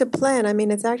don't like to plan. I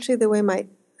mean, it's actually the way my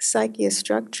psyche is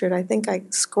structured. I think I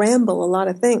scramble a lot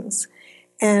of things,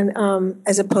 and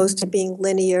as opposed to being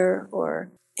linear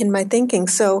or in my thinking.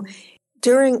 So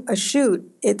during a shoot,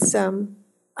 it's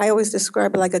I always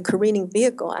describe it like a careening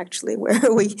vehicle, actually,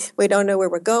 where we don't know where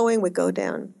we're going. We go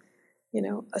down,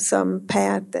 some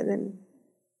path, and then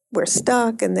we're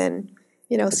stuck, and then,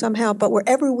 somehow, but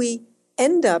wherever we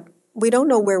end up, we don't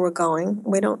know where we're going.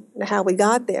 We don't know how we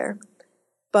got there,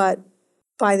 but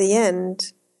by the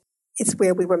end, it's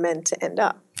where we were meant to end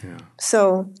up. Yeah.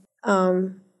 So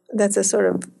that's a sort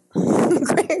of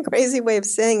crazy way of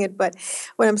saying it, but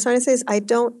what I'm trying to say is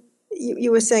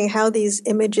you were saying how these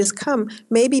images come,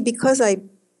 maybe because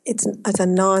it's a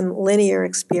non-linear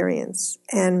experience.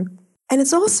 And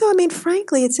it's also, I mean,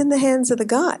 frankly, it's in the hands of the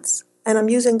gods. And I'm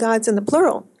using gods in the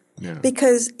plural. Yeah.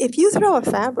 Because if you throw a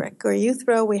fabric or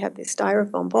we have these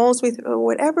styrofoam balls, we throw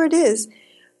whatever it is,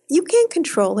 you can't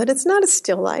control it. It's not a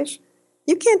still life.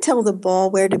 You can't tell the ball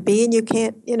where to be, and you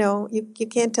can't, you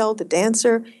can't tell the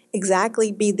dancer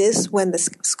exactly be this when the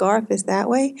scarf is that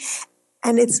way.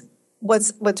 And it's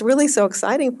what's really so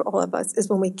exciting for all of us is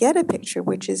when we get a picture,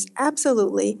 which is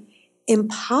absolutely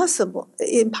impossible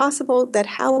that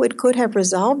how it could have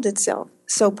resolved itself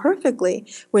so perfectly,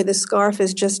 where the scarf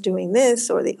is just doing this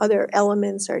or the other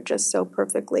elements are just so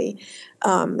perfectly.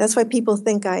 That's why people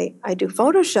think I do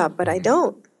Photoshop, but I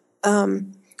don't.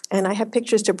 And I have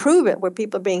pictures to prove it, where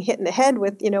people are being hit in the head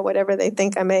with, whatever they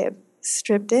think I may have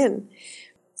stripped in.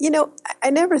 I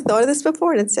never thought of this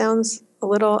before, and it sounds a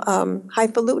little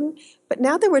highfalutin, but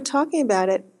now that we're talking about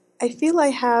it, I feel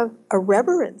I have a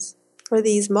reverence for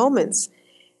these moments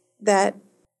that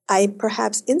I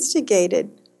perhaps instigated.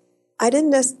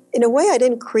 In a way, I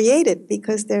didn't create it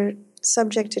because they're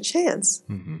subject to chance.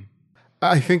 Mm-hmm.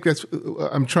 I think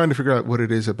I'm trying to figure out what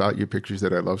it is about your pictures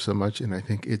that I love so much. And I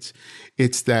think it's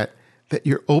that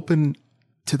you're open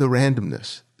to the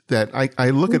randomness, that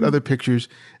I look at other pictures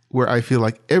where I feel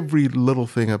like every little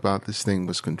thing about this thing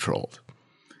was controlled.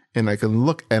 And I can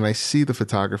look and I see the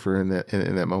photographer in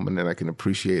that moment, and I can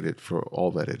appreciate it for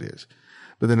all that it is.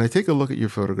 But then I take a look at your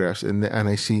photographs and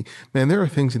I see, man, there are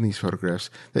things in these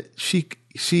photographs that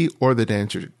she or the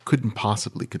dancer couldn't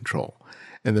possibly control.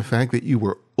 And the fact that you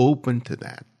were open to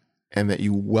that and that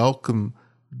you welcome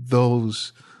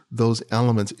those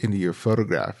elements into your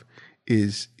photograph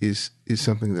is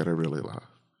something that I really love.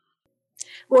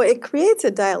 Well, it creates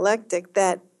a dialectic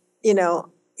that,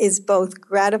 is both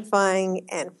gratifying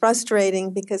and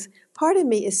frustrating, because part of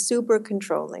me is super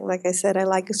controlling. Like I said, I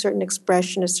like a certain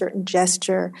expression, a certain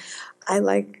gesture. I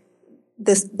like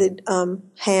the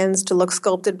hands to look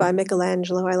sculpted by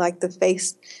Michelangelo. I like the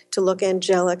face to look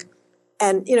angelic.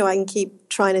 And, I can keep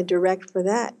trying to direct for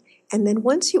that. And then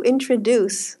once you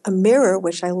introduce a mirror,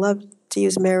 which I love to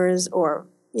use mirrors, or,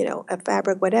 a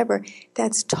fabric, whatever,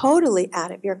 that's totally out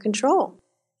of your control.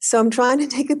 So I'm trying to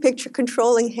take a picture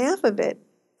controlling half of it,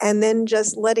 and then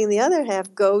just letting the other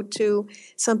half go to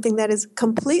something that is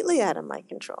completely out of my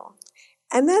control.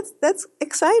 And that's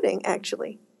exciting,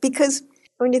 actually, because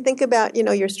when you think about,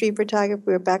 your street photography,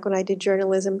 or back when I did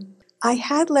journalism, I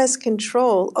had less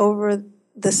control over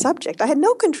the subject. I had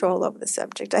no control over the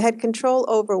subject. I had control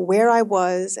over where I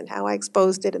was and how I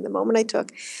exposed it and the moment I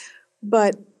took.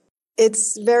 But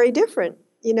it's very different.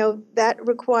 That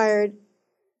required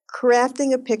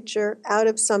crafting a picture out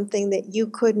of something that you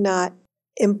could not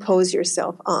impose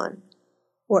yourself on.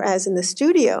 Whereas in the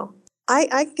studio,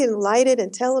 I can light it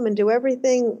and tell them and do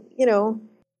everything,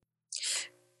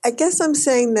 I guess I'm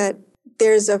saying that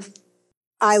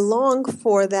I long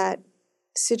for that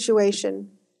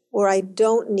situation where I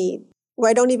don't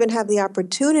even have the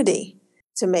opportunity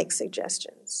to make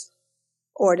suggestions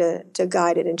or to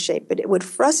guide it and shape it. It would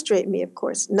frustrate me, of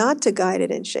course, not to guide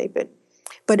it and shape it,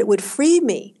 but it would free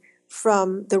me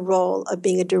from the role of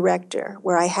being a director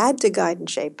where I had to guide and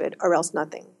shape it or else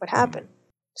nothing would happen.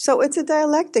 So it's a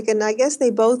dialectic, and I guess they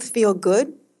both feel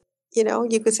good.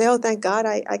 You could say, oh, thank God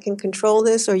I can control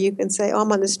this, or you can say, oh,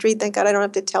 I'm on the street, thank God I don't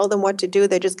have to tell them what to do,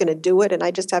 they're just going to do it, and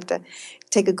I just have to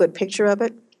take a good picture of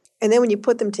it. And then when you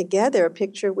put them together, a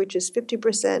picture which is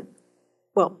 50%,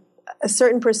 well, a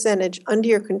certain percentage under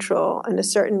your control and a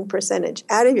certain percentage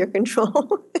out of your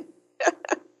control,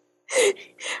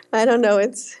 I don't know,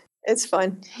 it's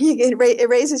fun. It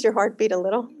raises your heartbeat a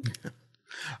little.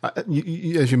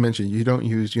 As you mentioned,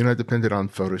 you're not dependent on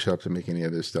Photoshop to make any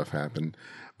of this stuff happen.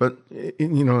 But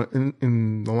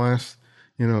in the last,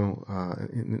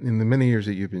 in the many years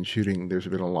that you've been shooting, there's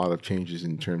been a lot of changes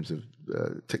in terms of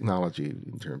technology,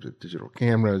 in terms of digital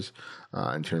cameras,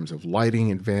 in terms of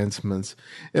lighting advancements.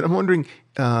 And I'm wondering,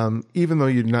 even though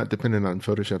you're not dependent on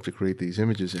Photoshop to create these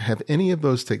images, have any of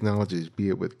those technologies, be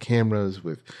it with cameras,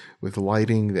 with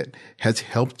lighting, that has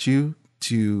helped you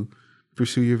to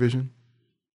pursue your vision?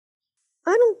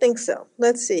 I don't think so.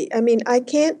 Let's see. I mean, I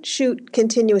can't shoot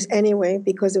continuous anyway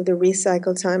because of the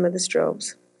recycle time of the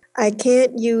strobes. I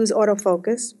can't use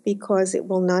autofocus because it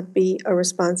will not be a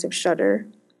responsive shutter.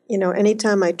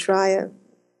 Anytime I try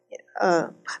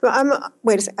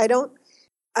wait a second.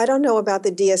 I don't know about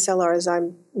the DSLRs.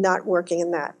 I'm not working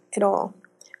in that at all.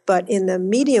 But in the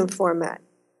medium format,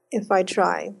 if I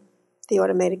try the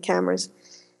automated cameras,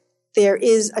 there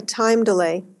is a time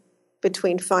delay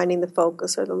between finding the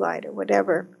focus or the light or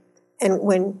whatever and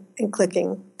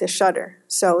clicking the shutter.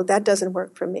 So that doesn't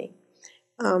work for me.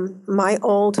 My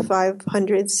old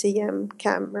 500 cm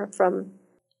camera from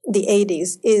the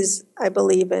 80s is, I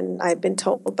believe, and I've been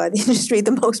told by the industry,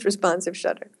 the most responsive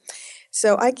shutter.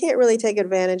 So I can't really take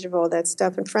advantage of all that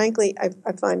stuff. And frankly,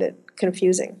 I find it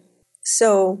confusing.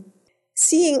 So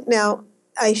now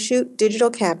I shoot digital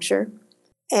capture,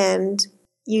 and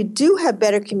you do have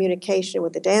better communication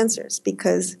with the dancers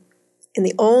because in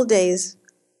the old days,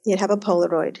 you'd have a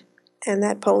Polaroid, and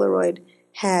that Polaroid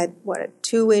had, a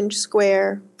 2-inch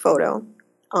square photo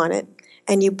on it,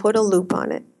 and you put a loop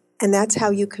on it. And that's how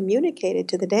you communicated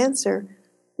to the dancer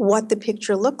what the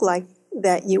picture looked like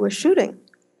that you were shooting.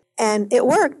 And it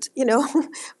worked,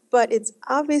 but it's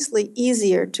obviously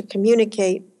easier to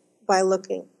communicate by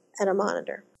looking at a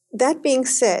monitor. That being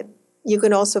said, you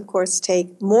can also, of course,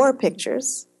 take more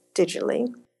pictures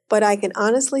digitally, but I can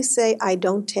honestly say I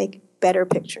don't take better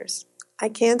pictures. I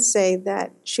can't say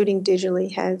that shooting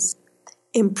digitally has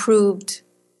improved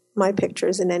my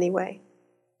pictures in any way.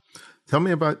 Tell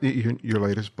me about your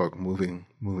latest book,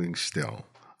 Moving Still.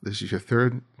 This is your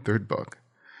third book,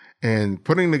 and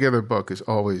putting together a book is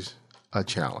always a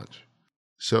challenge.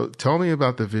 So tell me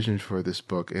about the vision for this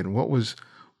book and what was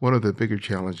one of the bigger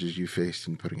challenges you faced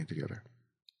in putting it together.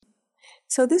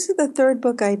 So this is the third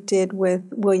book I did with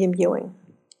William Ewing,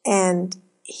 and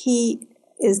he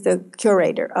is the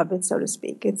curator of it, so to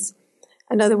speak.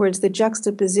 In other words, the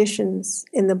juxtapositions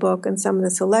in the book and some of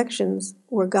the selections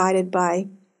were guided by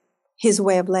his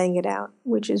way of laying it out,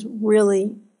 which is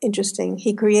really interesting.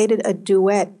 He created a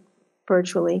duet,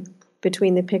 virtually,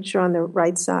 between the picture on the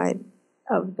right side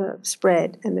of the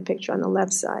spread and the picture on the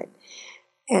left side.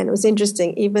 And it was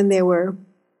interesting. Even there were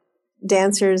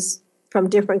dancers from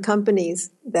different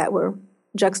companies that were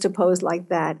juxtaposed like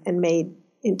that and made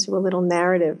into a little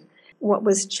narrative. What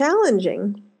was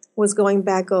challenging was going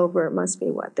back over, it must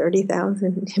be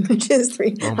 30,000 images.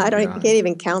 I can't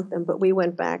even count them, but we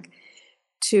went back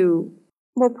to,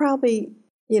 probably,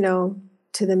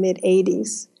 to the mid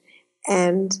 80s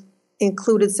and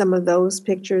included some of those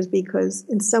pictures because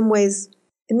in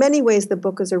many ways, the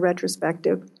book is a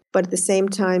retrospective, but at the same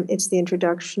time, it's the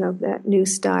introduction of that new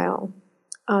style,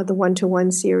 the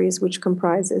one-to-one series, which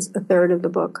comprises a third of the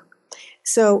book.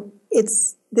 So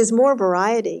there's more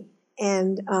variety,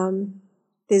 and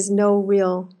there's no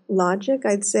real logic.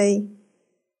 I'd say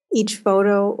each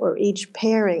photo or each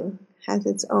pairing has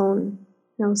its own,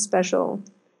 special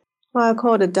well, I'll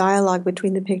call it a dialogue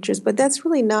between the pictures, but that's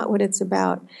really not what it's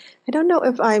about. I don't know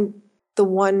if I'm the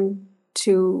one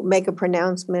to make a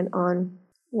pronouncement on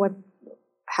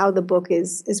how the book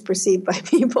is perceived by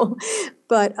people.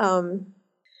 But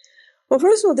well,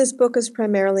 first of all, this book is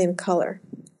primarily in color,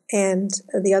 and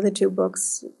the other two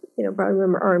books, probably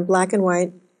remember, are in black and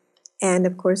white. And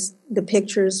of course, the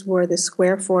pictures were the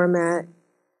square format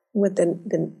with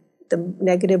the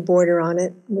negative border on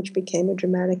it, which became a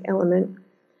dramatic element.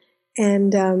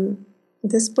 And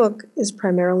this book is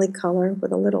primarily color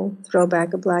with a little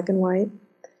throwback of black and white.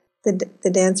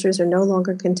 The dancers are no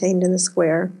longer contained in the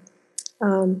square,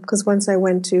 because once I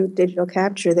went to digital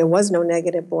capture, there was no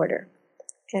negative border,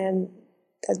 and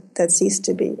that ceased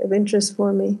to be of interest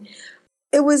for me.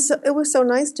 It was so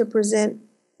nice to present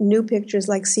new pictures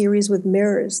like series with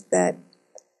mirrors that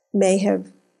may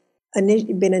have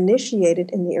been initiated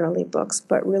in the early books,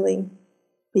 but really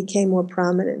became more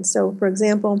prominent. So, for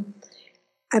example,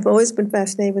 I've always been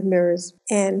fascinated with mirrors,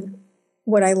 and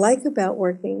what I like about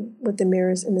working with the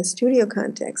mirrors in the studio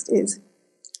context is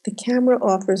the camera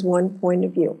offers one point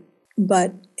of view.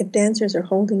 But if dancers are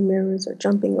holding mirrors or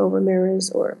jumping over mirrors,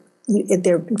 or if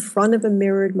they're in front of a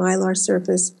mirrored mylar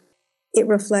surface, it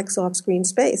reflects off-screen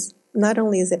space. Not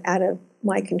only is it out of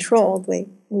my control, the way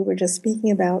we were just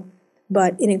speaking about,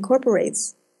 but it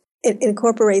incorporates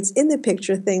in the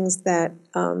picture things that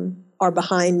are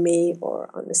behind me or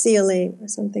on the ceiling or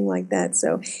something like that.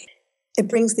 So it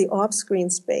brings the off-screen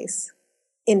space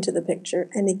into the picture,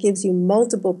 and it gives you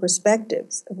multiple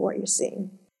perspectives of what you're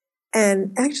seeing.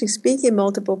 And actually, speaking of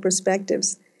multiple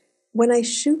perspectives, when I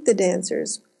shoot the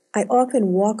dancers, I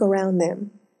often walk around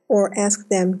them or ask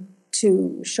them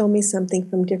to show me something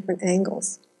from different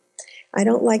angles. I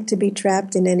don't like to be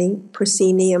trapped in any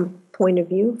proscenium point of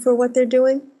view for what they're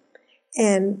doing.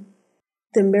 And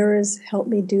the mirrors help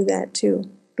me do that too,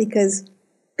 because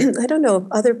I don't know if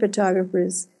other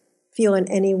photographers feel in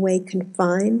any way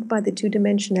confined by the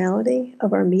two-dimensionality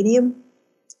of our medium,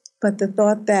 but the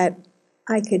thought that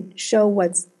I could show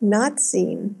what's not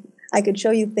seen, I could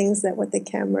show you things that what the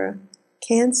camera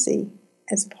can see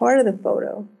as part of the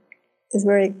photo is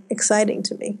very exciting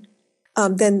to me.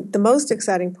 Then the most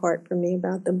exciting part for me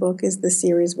about the book is the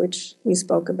series which we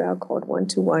spoke about called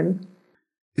 1-to-1.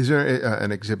 Is there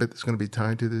an exhibit that's going to be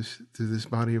tied to this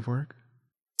body of work?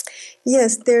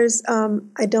 Yes, there's.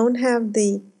 I don't have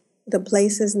the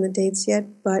places and the dates yet,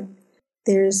 but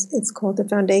it's called the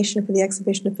Foundation for the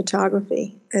Exhibition of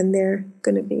Photography, and they're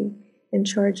going to be in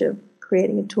charge of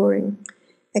creating a touring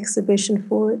exhibition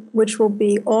for it, which will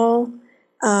be all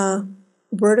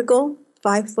vertical,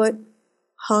 5 foot,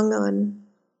 hung on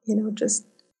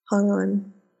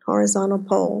horizontal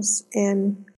poles.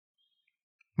 And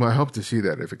well, I hope to see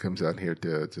that if it comes out here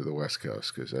to the West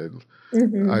Coast, because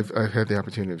I've had the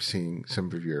opportunity of seeing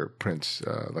some of your prints,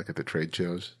 like at the trade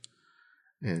shows,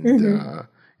 and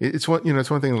it's one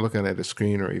thing to look at a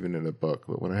screen or even in a book,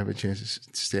 but when I have a chance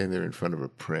to stand there in front of a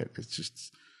print, it's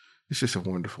just a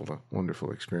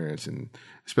wonderful experience, and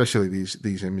especially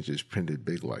these images printed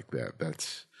big like that.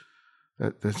 That's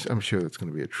I'm sure that's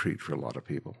going to be a treat for a lot of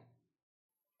people.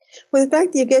 Well, the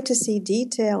fact that you get to see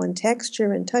detail and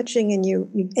texture and touching, and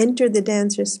you enter the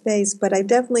dancer's space, but I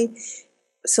definitely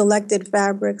selected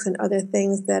fabrics and other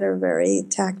things that are very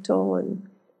tactile,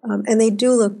 and they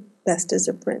do look best as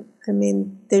a print. I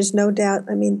mean, there's no doubt.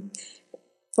 I mean,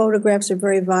 photographs are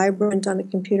very vibrant on a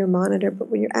computer monitor, but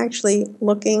when you're actually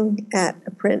looking at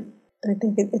a print, I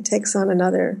think it takes on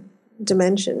another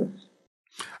dimension.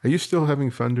 Are you still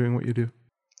having fun doing what you do?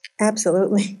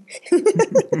 Absolutely.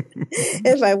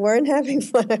 If I weren't having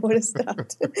fun, I would have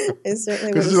stopped. I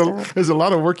certainly would have stopped. There's a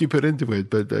lot of work you put into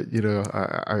it, but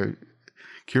I'm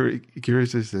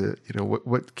curious as to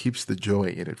what keeps the joy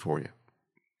in it for you.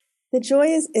 The joy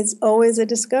is it's always a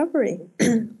discovery.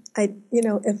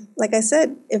 Like I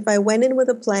said, if I went in with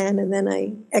a plan and then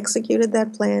I executed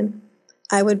that plan,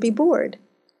 I would be bored.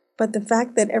 But the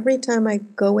fact that every time I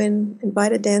go in,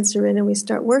 invite a dancer in, and we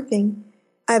start working,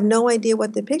 I have no idea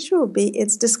what the picture will be.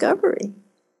 It's discovery.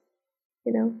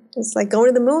 It's like going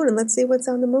to the moon and let's see what's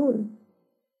on the moon.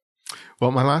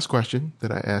 Well, my last question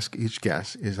that I ask each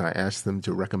guest is I ask them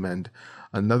to recommend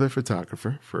another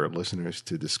photographer for our listeners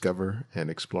to discover and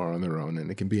explore on their own. And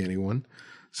it can be anyone,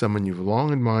 someone you've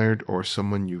long admired or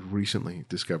someone you've recently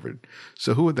discovered.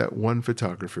 So who would that one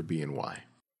photographer be and why?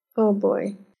 Oh,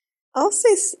 boy. I'll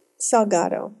say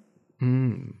Salgado.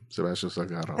 Sebastian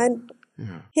Salgado. And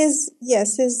yeah.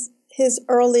 His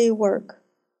early work.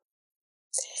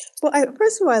 Well,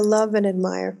 first of all, I love and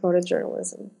admire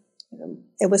photojournalism.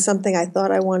 It was something I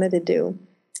thought I wanted to do,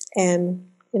 and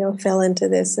fell into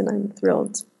this, and I'm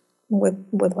thrilled with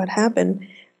what happened.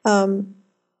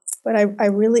 But I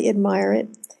really admire it,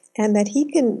 and that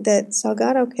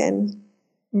Salgado can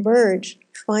merge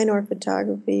fine art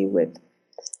photography with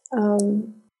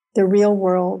the real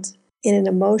world in an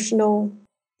emotional,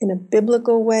 in a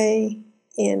biblical way,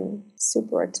 in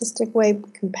super artistic way,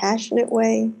 compassionate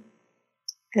way,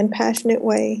 and passionate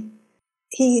way.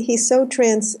 He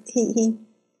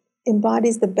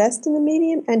embodies the best in the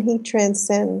medium, and he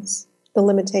transcends the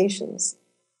limitations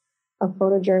of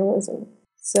photojournalism.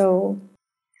 So,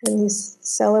 and he's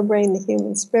celebrating the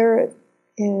human spirit,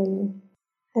 and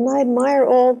I admire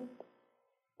all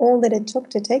that it took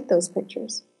to take those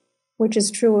pictures, which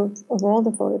is true of all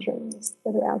the photojournalists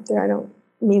that are out there. I don't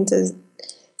mean to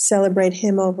celebrate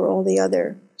him over all the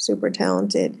other super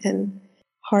talented and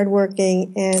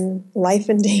hardworking and life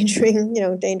endangering,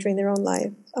 endangering their own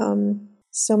life.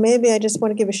 So maybe I just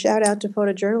want to give a shout out to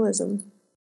photojournalism.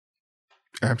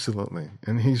 Absolutely.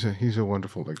 And he's a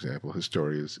wonderful example. His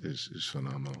story is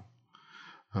phenomenal.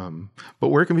 But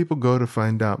where can people go to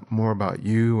find out more about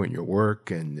you and your work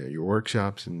and your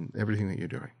workshops and everything that you're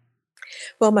doing?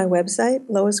 Well, my website,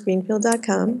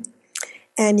 loisgreenfield.com,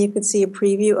 and you could see a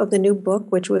preview of the new book,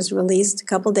 which was released a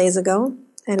couple days ago,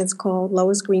 and it's called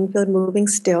Lois Greenfield Moving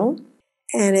Still.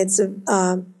 And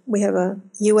we have a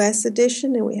U.S.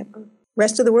 edition and we have a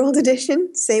rest of the world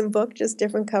edition, same book, just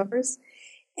different covers.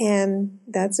 And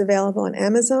that's available on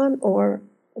Amazon, or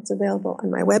it's available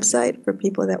on my website for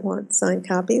people that want signed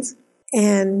copies.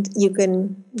 And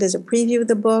there's a preview of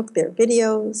the book, there are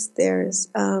videos, there's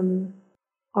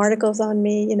articles on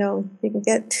me, you can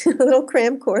get a little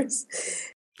cram course.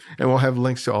 And we'll have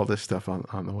links to all this stuff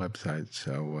on the website,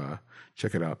 so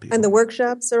check it out, people. And the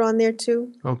workshops are on there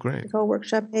too. Oh, great. The whole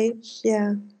workshop page,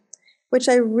 yeah. Which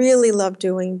I really love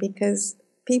doing, because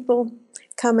people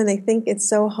come and they think it's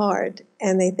so hard,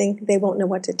 and they think they won't know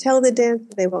what to tell the dancer,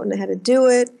 they won't know how to do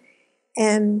it.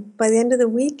 And by the end of the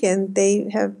weekend, they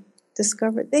have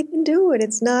discovered they can do it.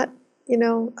 It's not,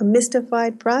 a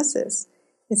mystified process.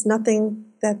 It's nothing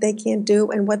that they can't do,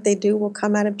 and what they do will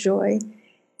come out of joy.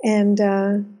 And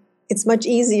it's much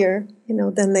easier,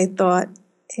 than they thought.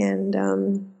 And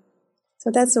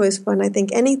so that's always fun. I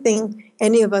think anything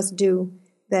any of us do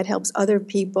that helps other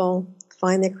people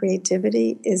find their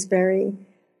creativity is very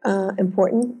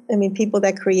important. I mean, people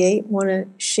that create want to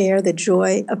share the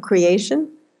joy of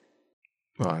creation.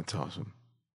 Well, that's awesome.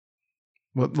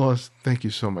 Well, Lois, thank you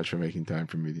so much for making time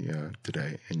for me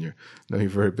today. And you're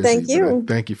very busy. Thank you.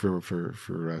 Thank you for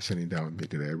sitting down with me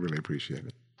today. I really appreciate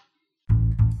it.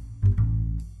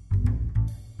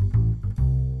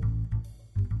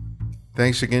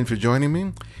 Thanks again for joining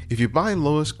me. If you buy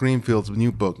Lois Greenfield's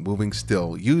new book, Moving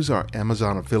Still, use our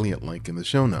Amazon affiliate link in the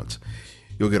show notes.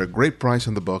 You'll get a great price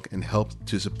on the book and help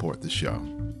to support the show.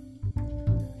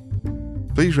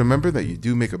 Please remember that you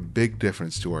do make a big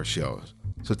difference to our shows.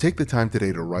 So take the time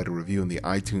today to write a review in the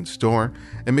iTunes store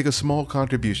and make a small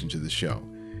contribution to the show.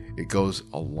 It goes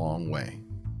a long way.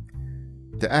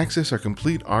 To access our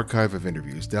complete archive of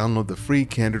interviews, download the free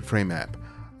Candid Frame app,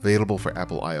 available for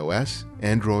Apple iOS,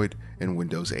 Android, and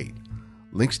Windows 8.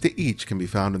 Links to each can be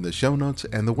found in the show notes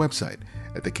and the website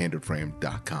at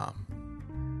thecandidframe.com.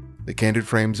 The Candid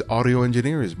Frame's audio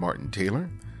engineer is Martin Taylor,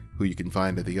 who you can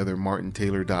find at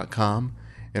theothermartintaylor.com,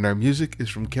 and our music is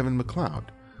from Kevin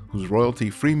MacLeod, whose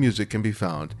royalty-free music can be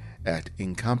found at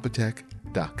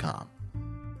incompetech.com.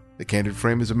 The Candid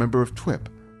Frame is a member of TWIP,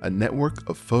 a network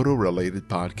of photo-related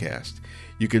podcasts.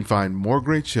 You can find more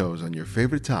great shows on your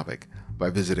favorite topic by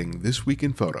visiting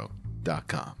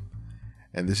thisweekinphoto.com.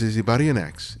 And this is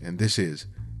Ibarionex, and this is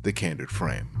The Candid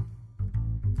Frame.